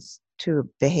cues to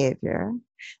behavior.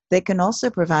 They can also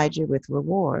provide you with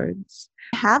rewards.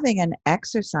 Having an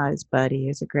exercise buddy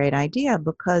is a great idea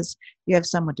because you have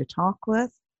someone to talk with,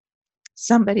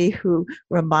 somebody who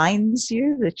reminds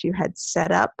you that you had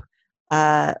set up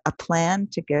a plan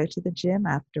to go to the gym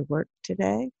after work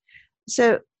today.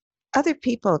 So other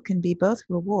people can be both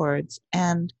rewards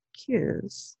and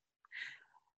cues.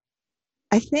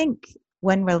 I think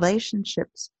when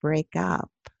relationships break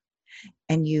up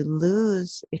and you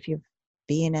lose, if you've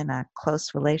been in a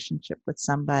close relationship with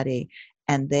somebody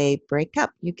and they break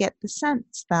up, you get the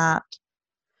sense that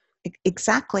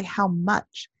exactly how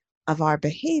much of our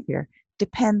behavior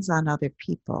depends on other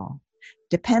people,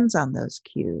 depends on those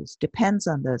cues, depends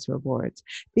on those rewards,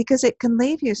 because it can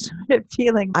leave you sort of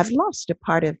feeling I've lost a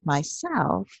part of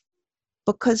myself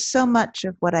because so much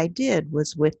of what I did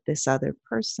was with this other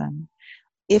person.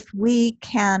 If we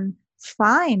can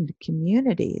find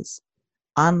communities,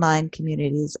 online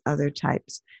communities, other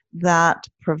types, that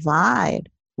provide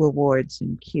rewards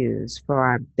and cues for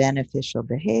our beneficial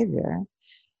behavior,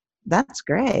 that's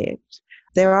great.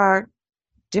 There are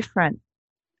different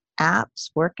apps,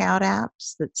 workout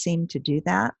apps that seem to do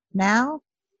that now,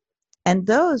 and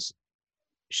those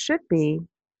should be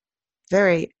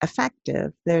very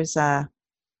effective. There's an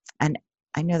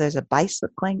I know there's a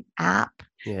bicycling app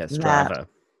Yeah, that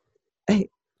Strava.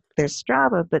 there's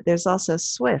Strava, but there's also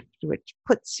Swift, which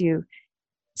puts you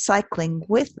cycling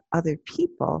with other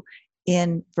people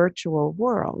in virtual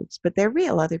worlds, but they're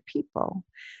real other people.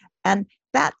 And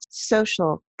that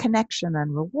social connection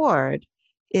and reward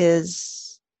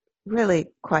is really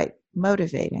quite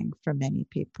motivating for many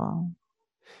people.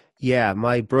 Yeah,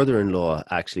 my brother-in-law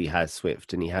actually has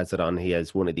Swift, and he has it on. He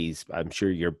has one of these. I'm sure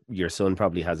your son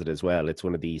probably has it as well. It's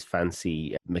one of these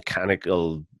fancy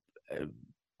mechanical, uh,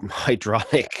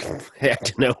 hydraulic. I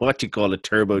don't know what you call it,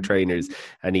 turbo trainers,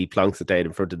 and he plonks it down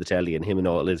in front of the telly, and him and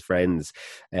all his friends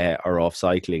are off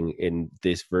cycling in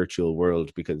this virtual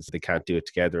world because they can't do it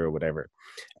together or whatever.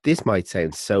 This might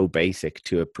sound so basic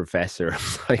to a professor of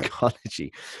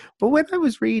psychology, but when I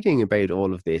was reading about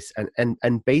all of this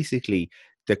and basically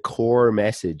the core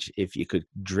message, if you could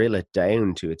drill it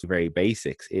down to its very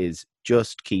basics, is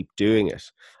just keep doing it.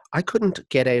 I couldn't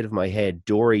get out of my head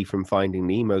Dory from Finding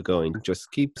Nemo going,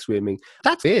 just keep swimming.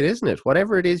 That's it, isn't it?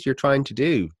 Whatever it is you're trying to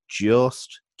do,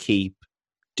 just keep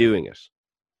doing it.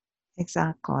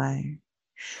 Exactly.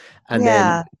 And then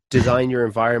Yeah. design your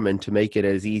environment to make it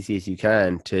as easy as you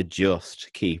can to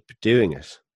just keep doing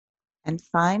it. And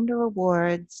find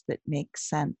rewards that make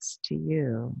sense to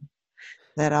you,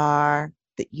 that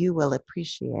you will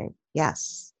appreciate.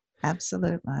 Yes,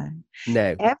 absolutely.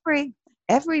 Now, Every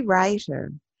every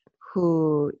writer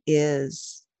who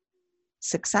is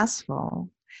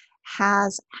successful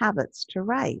has habits to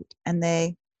write. And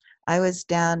I was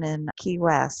down in Key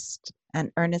West,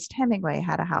 and Ernest Hemingway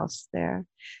had a house there.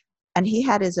 And he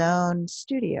had his own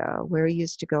studio where he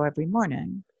used to go every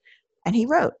morning. And he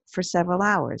wrote for several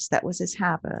hours. That was his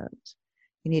habit.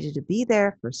 He needed to be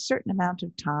there for a certain amount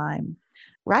of time.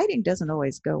 Writing doesn't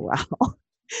always go well.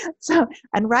 So,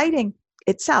 and writing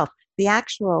itself, the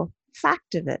actual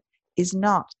fact of it is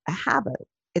not a habit.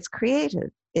 It's creative,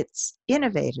 it's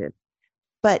innovative,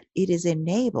 but it is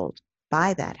enabled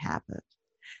by that habit.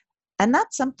 And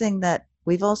that's something that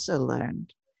we've also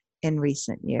learned in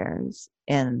recent years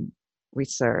in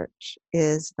research,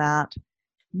 is that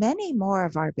many more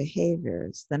of our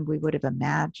behaviors than we would have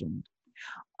imagined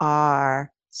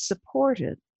are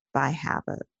supported by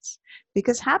habits,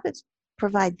 because habits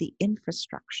provide the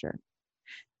infrastructure.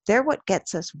 They're what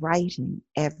gets us writing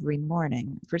every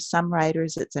morning. For some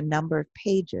writers, it's a number of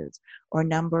pages or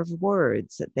number of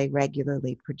words that they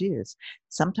regularly produce.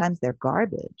 Sometimes they're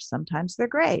garbage, sometimes they're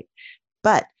great,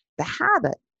 but the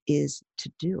habit is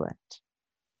to do it.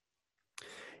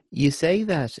 you say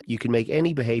that you can make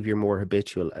any behavior more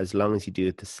habitual as long as you do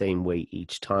it the same way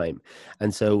each time.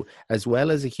 And so, as well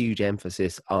as a huge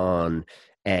emphasis on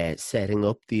setting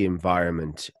up the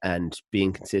environment and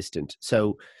being consistent.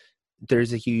 So,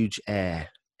 there's a huge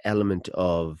element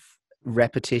of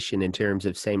repetition in terms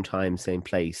of same time, same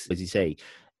place. As you say,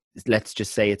 let's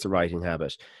just say it's a writing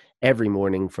habit. Every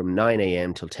morning from 9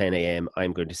 a.m. till 10 a.m.,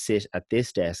 I'm going to sit at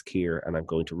this desk here and I'm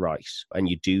going to write. And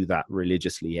you do that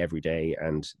religiously every day,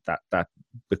 and that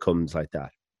becomes like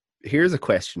that. Here's a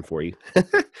question for you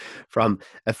from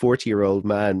a 40-year-old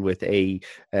man with a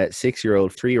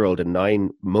 6-year-old, 3-year-old, and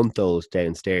 9-month-old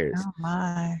downstairs. Oh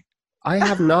my. I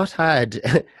have not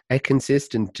had a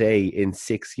consistent day in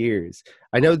 6 years.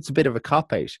 I know it's a bit of a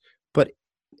cop out, but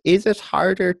is it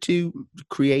harder to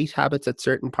create habits at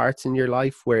certain parts in your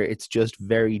life where it's just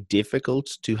very difficult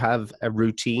to have a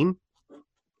routine?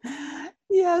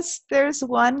 Yes, there's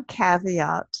one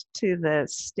caveat to the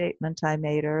statement I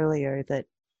made earlier, that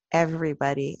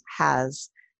everybody has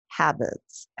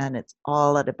habits and it's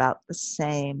all at about the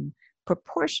same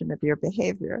proportion of your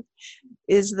behavior.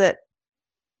 Is that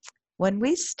when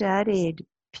we studied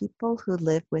people who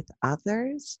live with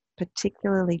others,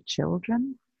 particularly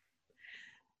children,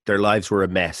 Their lives were a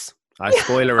mess.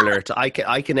 Spoiler alert. I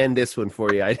can end this one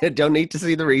for you. I don't need to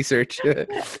see the research.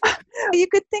 you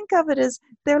could think of it as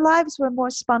their lives were more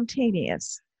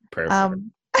spontaneous. Perfect.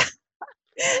 Um,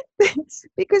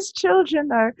 because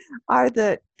children are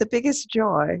the biggest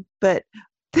joy, but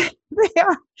they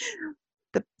are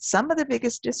some of the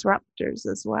biggest disruptors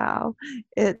as well.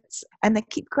 And they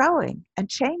keep growing and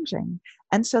changing,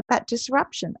 and so that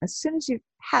disruption, as soon as you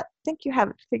think you have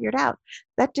it figured out,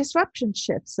 that disruption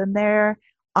shifts, and they're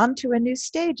onto a new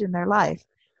stage in their life.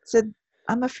 So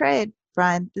I'm afraid,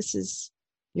 Brian, this is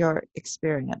your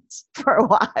experience for a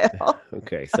while.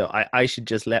 Okay, so I should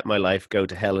just let my life go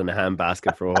to hell in a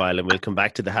handbasket for a while, and we'll come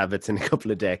back to the habits in a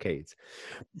couple of decades.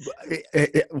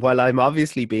 While I'm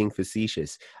obviously being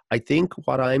facetious, I think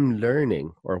what I'm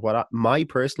learning, or my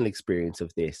personal experience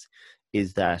of this,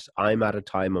 is that I'm at a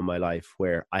time in my life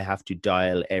where I have to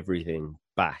dial everything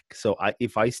back. So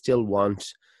if I still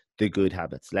want the good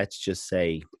habits. Let's just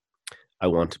say I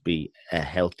want to be a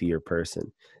healthier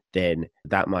person, then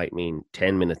that might mean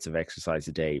 10 minutes of exercise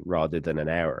a day rather than an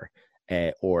hour.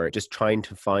 Or just trying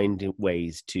to find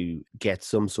ways to get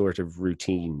some sort of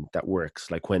routine that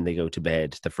works. Like when they go to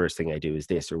bed, the first thing I do is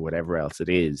this or whatever else it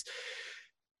is.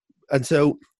 And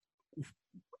so,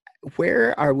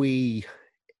 where are we?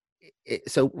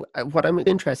 So, what I'm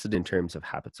interested in terms of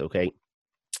habits, okay,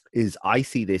 is I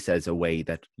see this as a way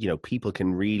that, people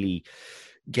can really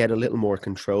get a little more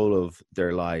control of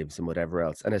their lives and whatever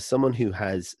else. And as someone who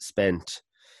has spent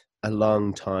a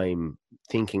long time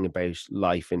thinking about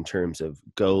life in terms of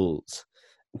goals,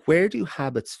 where do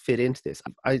habits fit into this?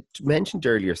 I mentioned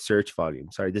earlier search volume.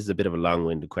 Sorry, this is a bit of a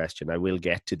long-winded question. I will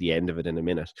get to the end of it in a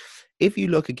minute. If you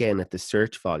look again at the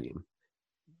search volume,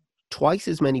 twice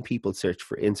as many people search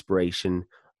for inspiration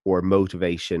or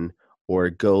motivation or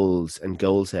goals and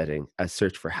goal setting as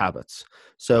search for habits.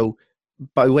 So,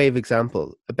 by way of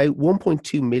example, about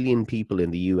 1.2 million people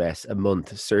in the US a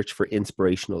month search for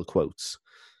inspirational quotes.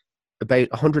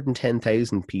 About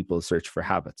 110,000 people search for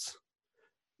habits.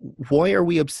 Why are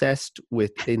we obsessed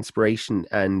with inspiration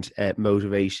and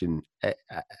motivation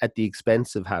at the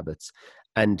expense of habits?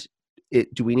 And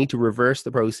do we need to reverse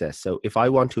the process? So if I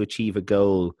want to achieve a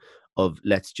goal of,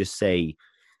 let's just say,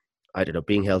 I don't know,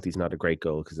 being healthy is not a great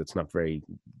goal because it's not very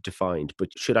defined, but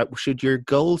should your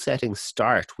goal setting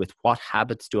start with what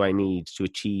habits do I need to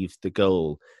achieve the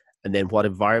goal? And then what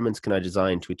environments can I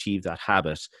design to achieve that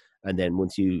habit? And then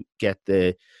once you get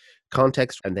the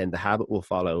context, and then the habit will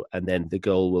follow, and then the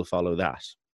goal will follow that.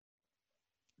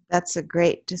 That's a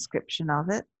great description of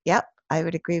it. Yep, I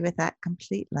would agree with that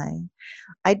completely.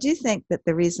 I do think that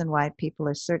the reason why people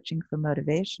are searching for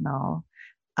motivational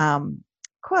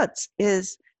quotes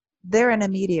is they're an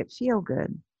immediate feel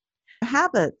good.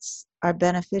 Habits are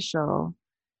beneficial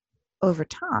over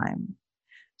time.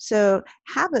 So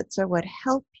habits are what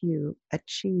help you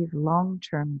achieve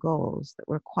long-term goals that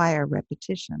require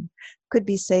repetition. Could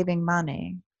be saving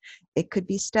money. It could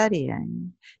be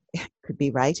studying. It could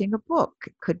be writing a book.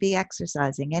 It could be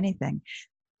exercising, anything.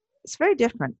 It's very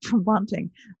different from wanting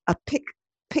a pick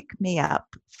me up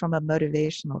from a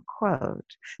motivational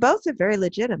quote. Both are very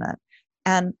legitimate.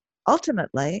 And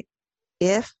ultimately,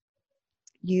 if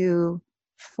you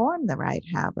form the right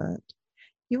habit,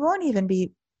 you won't even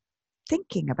be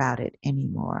thinking about it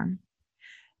anymore.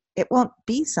 It won't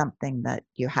be something that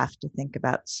you have to think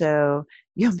about. So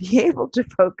you'll be able to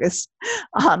focus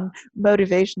on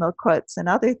motivational quotes and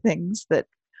other things that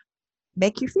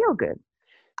make you feel good.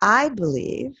 I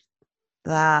believe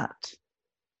that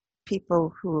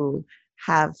people who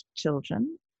have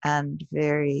children and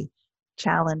very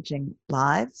challenging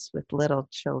lives with little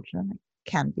children, it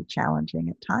can be challenging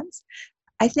at times.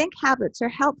 I think habits are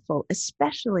helpful,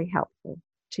 especially helpful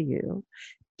to you,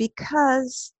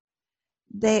 because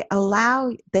they allow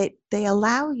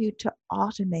you to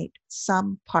automate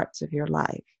some parts of your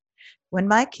life. When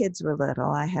my kids were little,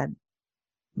 I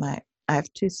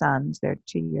have two sons, they're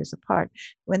 2 years apart.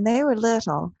 When they were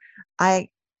little, I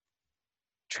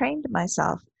trained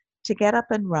myself to get up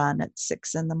and run at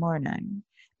 6 in the morning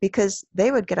because they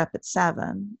would get up at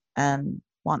 7 and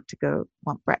want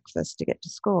breakfast to get to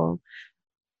school.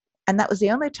 And that was the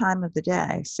only time of the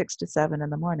day, 6 to 7 in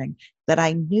the morning, that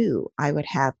I knew I would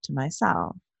have to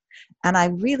myself. And I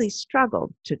really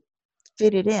struggled to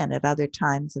fit it in at other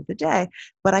times of the day,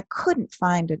 but I couldn't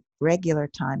find a regular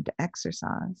time to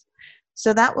exercise.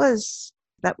 So that was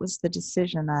the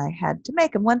decision I had to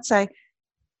make. And once I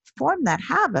formed that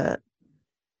habit,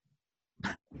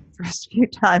 first few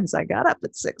times I got up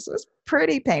at 6, it was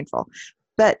pretty painful.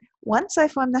 But once I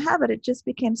formed the habit, it just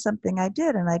became something I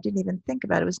did, and I didn't even think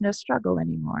about it. It was no struggle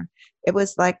anymore. It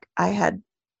was like I had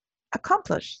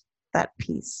accomplished that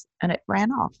piece, and it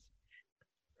ran off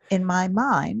in my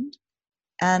mind,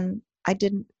 and I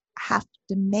didn't have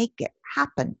to make it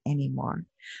happen anymore.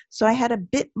 So I had a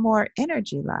bit more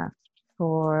energy left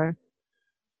for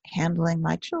handling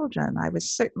my children. I was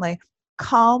certainly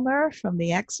calmer from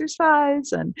the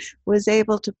exercise and was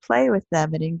able to play with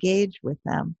them and engage with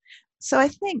them. So I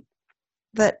think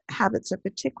that habits are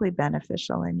particularly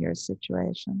beneficial in your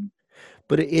situation.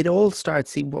 But it all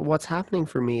starts, see, what's happening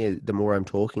for me is the more I'm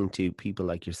talking to people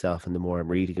like yourself and the more I'm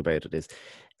reading about it, is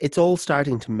it's all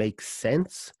starting to make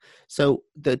sense. So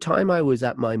the time I was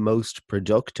at my most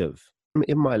productive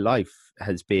in my life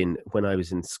has been when I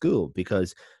was in school,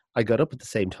 because I got up at the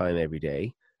same time every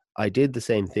day. I did the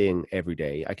same thing every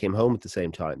day. I came home at the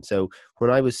same time. So when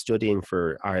I was studying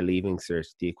for our Leaving Cert,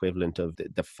 the equivalent of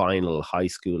the final high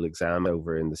school exam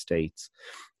over in the States,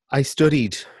 I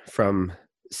studied from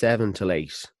 7 till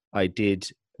 8. I did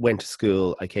went to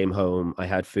school, I came home, I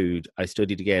had food, I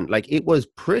studied again. Like it was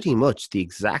pretty much the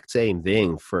exact same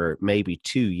thing for maybe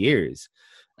 2 years.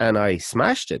 And I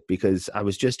smashed it because I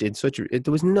was just in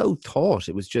there was no thought.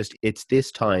 It was just, it's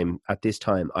this time, at this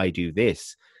time, I do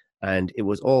this. And it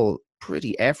was all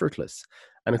pretty effortless.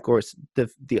 And of course,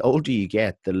 the older you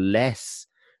get, the less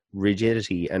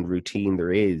rigidity and routine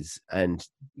there is. And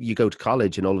you go to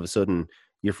college and all of a sudden,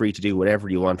 you're free to do whatever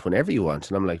you want whenever you want.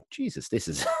 And I'm like, Jesus, this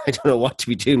is, I don't know what to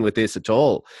be doing with this at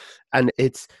all. And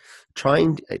it's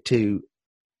trying to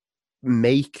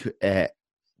make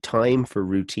time for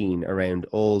routine around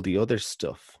all the other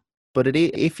stuff. But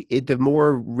the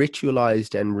more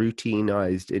ritualized and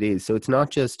routinized it is, so it's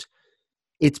not just,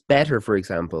 it's better, for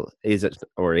example, is it,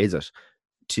 or is it,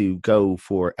 to go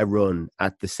for a run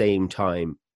at the same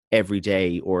time every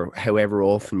day or however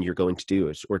often you're going to do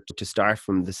it, or to start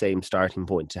from the same starting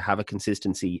point, to have a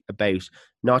consistency about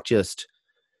not just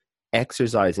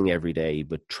exercising every day,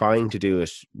 but trying to do it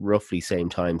roughly same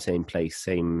time, same place,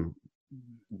 same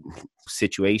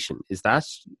situation. Is that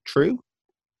true?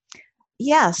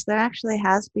 Yes, there actually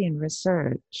has been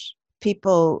research.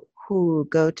 People who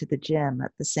go to the gym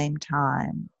at the same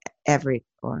time every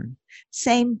or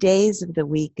same days of the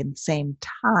week and same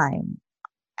time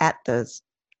at those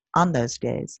on those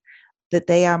days, that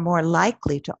they are more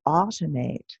likely to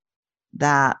automate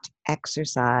that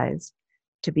exercise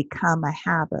to become a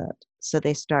habit. So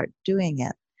they start doing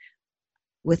it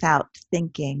without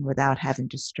thinking, without having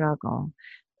to struggle.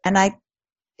 And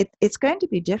it's going to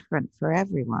be different for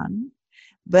everyone,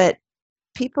 but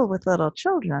people with little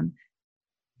children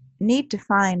need to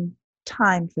find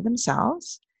time for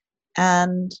themselves.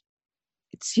 And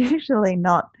it's usually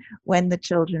not when the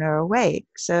children are awake.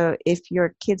 So if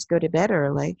your kids go to bed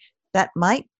early, that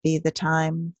might be the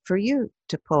time for you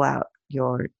to pull out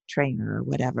your trainer or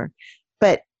whatever.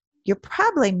 But you're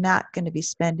probably not going to be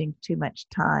spending too much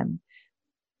time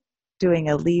doing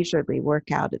a leisurely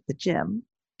workout at the gym,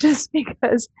 just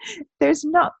because there's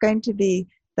not going to be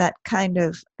that kind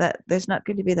of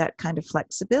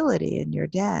flexibility in your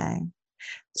day.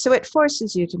 So it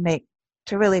forces you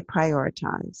to really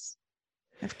prioritize.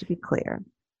 You have to be clear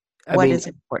I what mean, is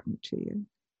important to you.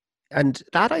 and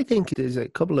that, I think, there's a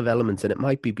couple of elements, and it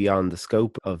might be beyond the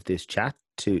scope of this chat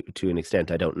to an extent.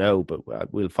 I don't know,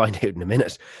 but we'll find out in a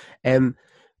minute. Um,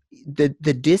 the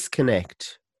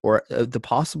disconnect, or the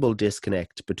possible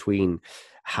disconnect between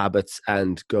habits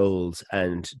and goals,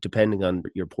 and depending on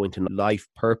your point in life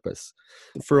purpose.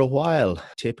 For a while,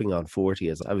 tipping on 40,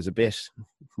 as I was a bit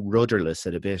rudderless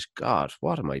and a bit, God,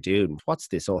 what am I doing? What's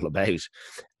this all about?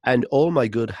 And all my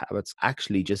good habits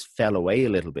actually just fell away a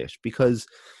little bit because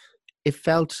it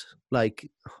felt like,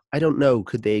 I don't know,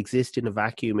 could they exist in a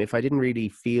vacuum if I didn't really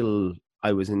feel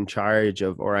I was in charge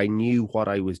of, or I knew what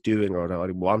I was doing or what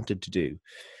I wanted to do?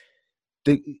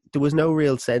 There was no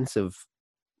real sense of,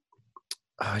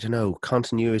 I don't know,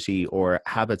 continuity or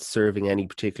habits serving any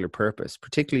particular purpose.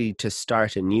 Particularly to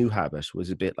start a new habit was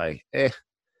a bit like,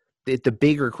 if the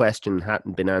bigger question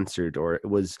hadn't been answered, or it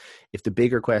was, if the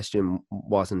bigger question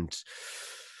wasn't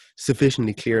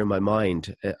sufficiently clear in my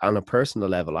mind, on a personal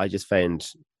level, I just found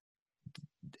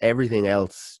everything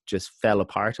else just fell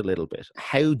apart a little bit.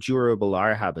 How durable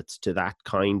are habits to that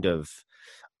kind of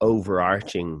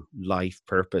overarching life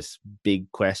purpose,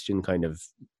 big question kind of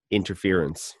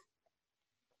interference?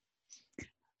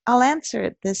 I'll answer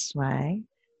it this way.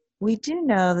 We do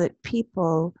know that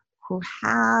people who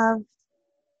have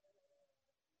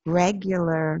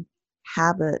regular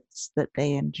habits that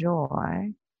they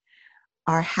enjoy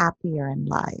are happier in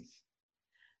life.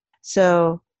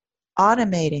 So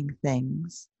automating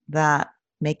things that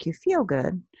make you feel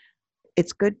good,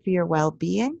 it's good for your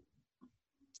well-being.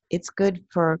 It's good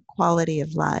for quality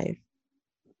of life.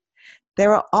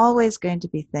 There are always going to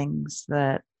be things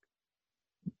that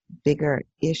bigger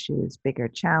issues, bigger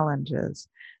challenges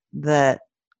that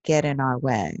get in our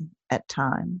way at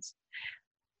times.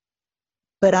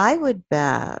 But I would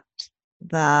bet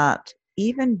that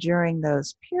even during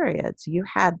those periods, you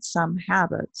had some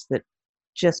habits that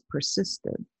just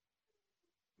persisted.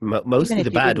 Even Mostly if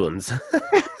the you bad didn't, ones.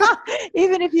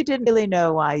 even if you didn't really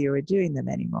know why you were doing them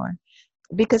anymore,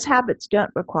 because habits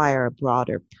don't require a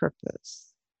broader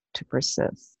purpose to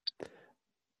persist.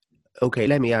 Okay,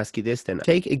 let me ask you this then.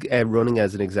 Take running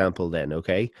as an example then,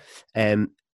 okay?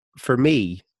 For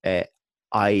me,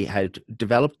 I had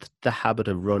developed the habit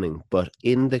of running, but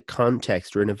in the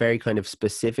context, or in a very kind of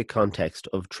specific context,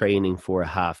 of training for a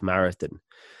half marathon.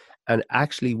 And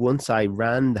actually, once I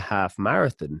ran the half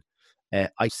marathon,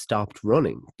 I stopped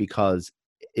running because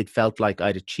it felt like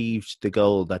I'd achieved the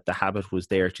goal that the habit was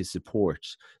there to support.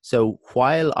 So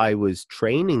while I was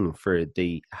training for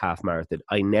the half marathon,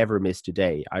 I never missed a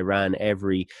day. I ran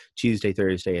every Tuesday,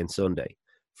 Thursday, and Sunday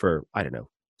for, I don't know,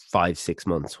 5, 6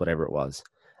 months, whatever it was.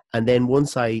 And then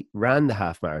once I ran the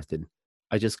half marathon,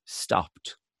 I just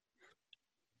stopped.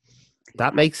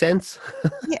 That makes sense.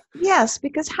 Yeah, yes,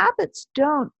 because habits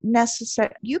don't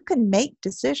necessarily, you can make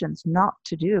decisions not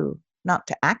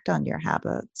to act on your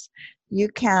habits. You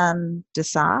can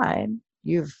decide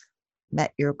you've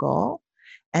met your goal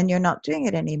and you're not doing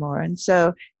it anymore. And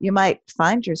so I might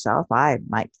find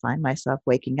myself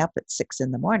waking up at 6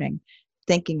 in the morning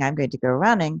thinking I'm going to go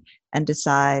running and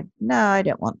decide, no, I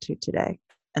don't want to today.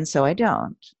 And so I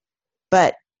don't.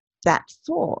 But that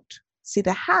thought, see,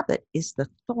 the habit is the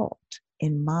thought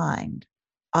in mind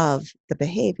of the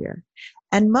behavior.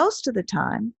 And most of the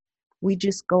time, we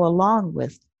just go along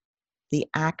with the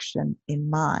action in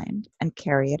mind and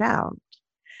carry it out.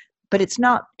 But it's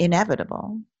not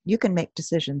inevitable. You can make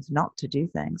decisions not to do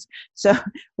things. So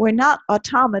we're not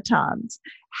automatons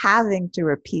having to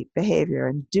repeat behavior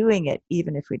and doing it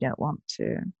even if we don't want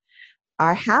to.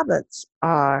 Our habits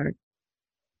are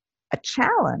a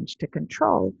challenge to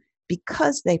control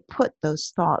because they put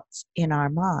those thoughts in our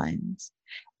minds.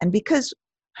 And because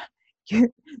you,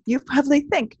 you probably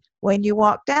think when you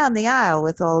walk down the aisle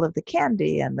with all of the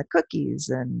candy and the cookies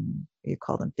and you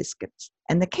call them biscuits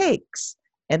and the cakes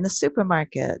in the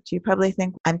supermarket, you probably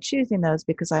think, I'm choosing those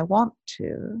because I want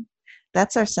to.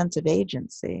 That's our sense of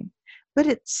agency. But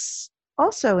it's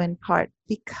also in part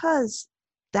because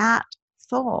that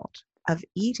thought of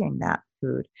eating that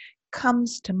food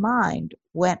comes to mind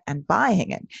when and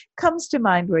buying it comes to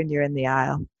mind when you're in the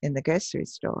aisle in the grocery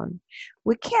store.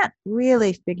 We can't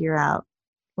really figure out,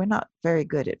 we're not very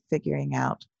good at figuring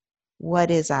out what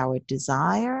is our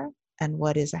desire and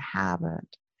what is a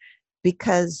habit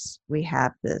because we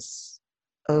have this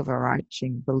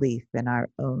overarching belief in our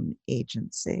own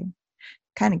agency.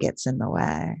 Kind of gets in the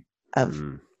way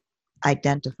of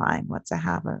identifying what's a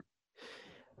habit.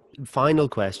 Final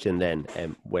question then,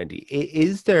 Wendy.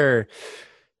 Is there,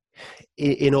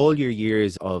 in all your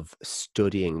years of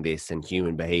studying this and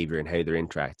human behavior and how they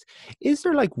interact, is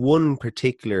there like one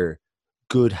particular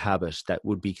good habit that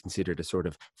would be considered a sort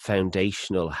of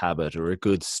foundational habit or a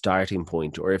good starting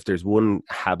point? Or if there's one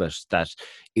habit that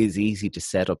is easy to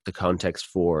set up the context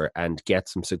for and get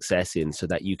some success in so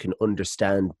that you can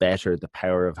understand better the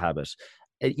power of habit?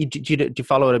 Do you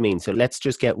follow what I mean? So let's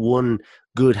just get one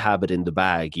good habit in the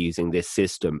bag using this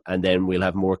system, and then we'll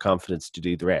have more confidence to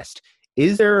do the rest.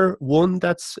 Is there one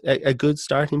that's a good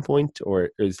starting point, or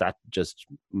is that just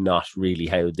not really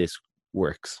how this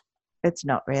works? It's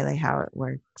not really how it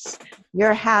works.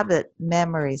 Your habit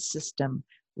memory system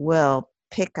will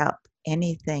pick up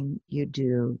anything you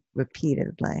do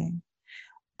repeatedly.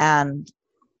 And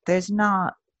there's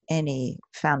not any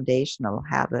foundational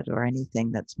habit or anything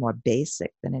that's more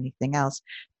basic than anything else.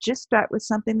 Just start with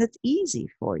something that's easy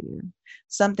for you,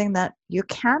 something that you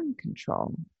can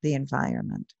control the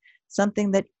environment,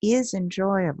 something that is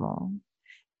enjoyable.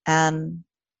 And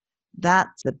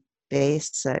that's the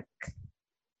basic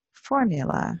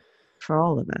formula for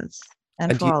all of us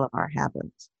and And for all of our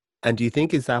habits. do you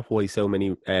think is that why so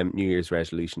many New Year's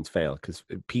resolutions fail? Because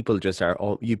people just are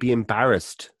all, you'd be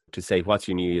embarrassed to say what's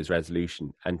your New Year's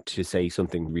resolution and to say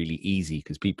something really easy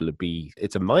because people would be,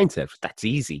 it's a mindset that's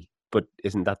easy, but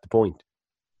isn't that the point?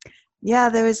 Yeah,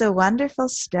 there was a wonderful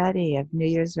study of New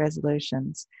Year's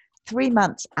resolutions 3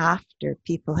 months after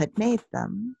people had made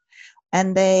them.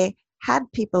 And they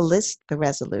had people list the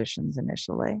resolutions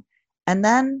initially and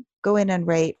then go in and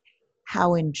rate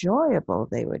how enjoyable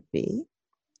they would be,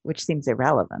 which seems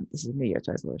irrelevant. This is a New Year's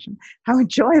resolution. How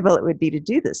enjoyable it would be to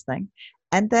do this thing.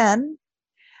 And then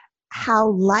how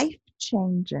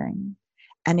life-changing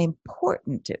and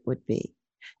important it would be.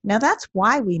 Now, that's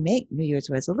why we make New Year's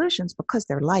resolutions, because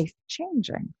they're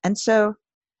life-changing. And so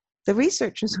the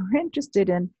researchers were interested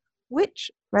in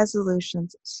which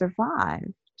resolutions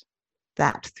survived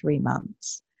that 3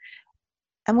 months.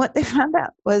 And what they found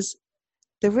out was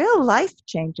the real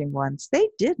life-changing ones, they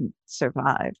didn't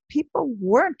survive. People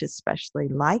weren't especially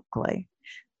likely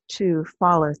to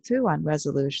follow through on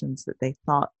resolutions that they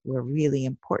thought were really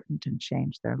important and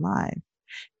changed their life.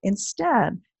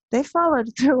 Instead, they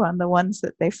followed through on the ones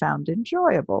that they found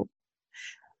enjoyable.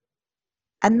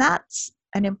 And that's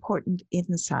an important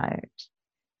insight.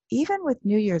 Even with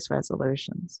New Year's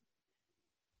resolutions,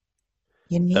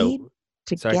 you need So,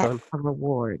 to sorry, go get on. a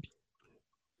reward.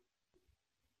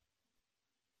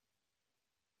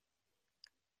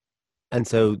 And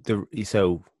so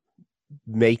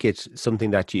make it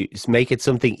something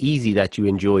easy that you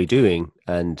enjoy doing,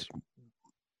 and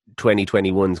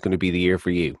 2021 is going to be the year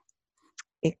for you.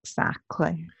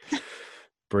 Exactly.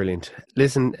 Brilliant.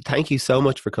 Listen, thank you so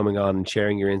much for coming on and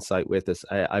sharing your insight with us.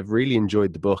 I've really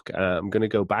enjoyed the book. I'm going to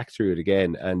go back through it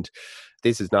again. And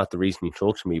this is not the reason you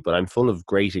talk to me, but I'm full of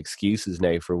great excuses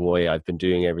now for why I've been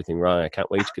doing everything wrong. I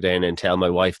can't wait to get in and tell my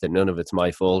wife that none of it's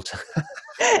my fault.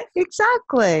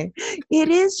 Exactly. It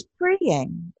is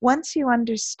freeing once you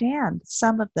understand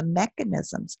some of the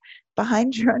mechanisms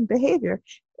behind your own behavior.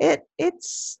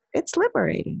 It's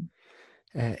liberating.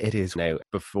 It is. Now,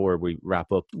 before we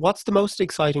wrap up, what's the most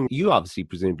exciting? You obviously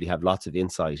presumably have lots of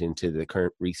insight into the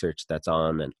current research that's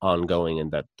on and ongoing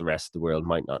and that the rest of the world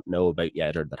might not know about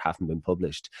yet or that haven't been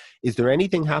published. Is there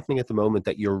anything happening at the moment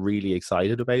that you're really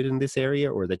excited about in this area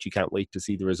or that you can't wait to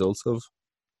see the results of?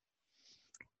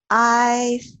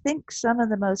 I think some of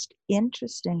the most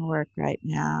interesting work right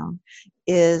now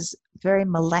is very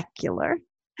molecular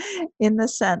in the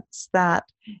sense that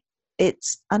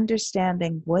it's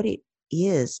understanding what it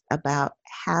is about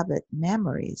habit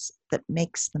memories that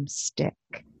makes them stick.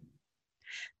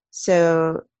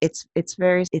 So it's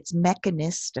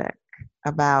mechanistic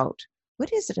about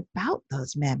what is it about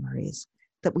those memories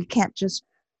that we can't just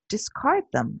discard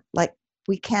them like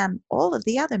we can all of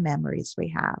the other memories we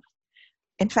have.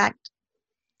 In fact,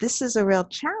 this is a real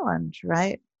challenge,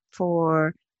 right?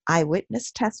 For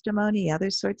eyewitness testimony, other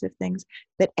sorts of things,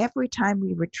 that every time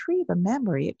we retrieve a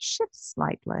memory, it shifts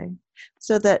slightly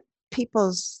so that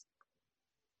people's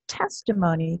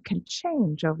testimony can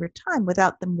change over time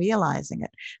without them realizing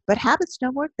it. But habits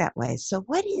don't work that way. So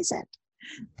what is it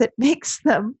that makes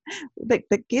them,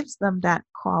 that gives them that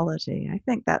quality? I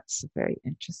think that's a very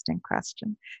interesting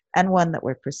question and one that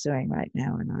we're pursuing right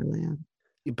now in our lab.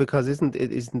 Because isn't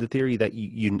the theory that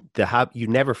you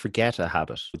never forget a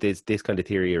habit? This kind of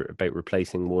theory about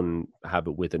replacing one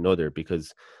habit with another,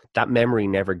 because that memory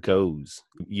never goes.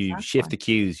 You shift Exactly. the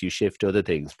cues, you shift other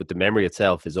things, but the memory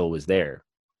itself is always there.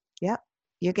 Yep.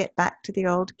 You get back to the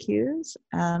old cues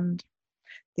and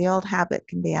the old habit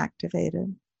can be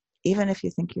activated, even if you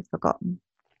think you've forgotten.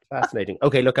 Fascinating.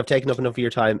 Okay, look, I've taken up enough of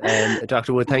your time.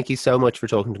 Dr. Wood, thank you so much for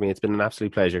talking to me. It's been an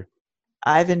absolute pleasure.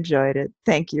 I've enjoyed it.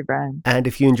 Thank you, Brian. And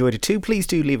if you enjoyed it too, please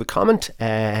do leave a comment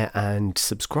and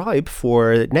subscribe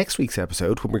for next week's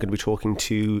episode when we're going to be talking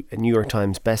to a New York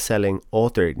Times best-selling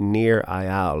author, Nir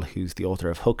Ayal, who's the author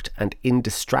of Hooked and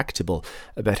Indistractable,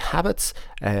 about habits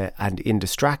and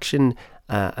indistraction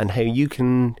and how you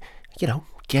can,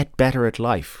 get better at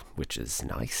life, which is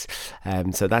nice.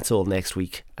 So that's all next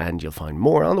week, and you'll find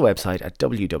more on the website at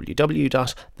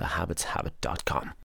www.thehabitshabit.com.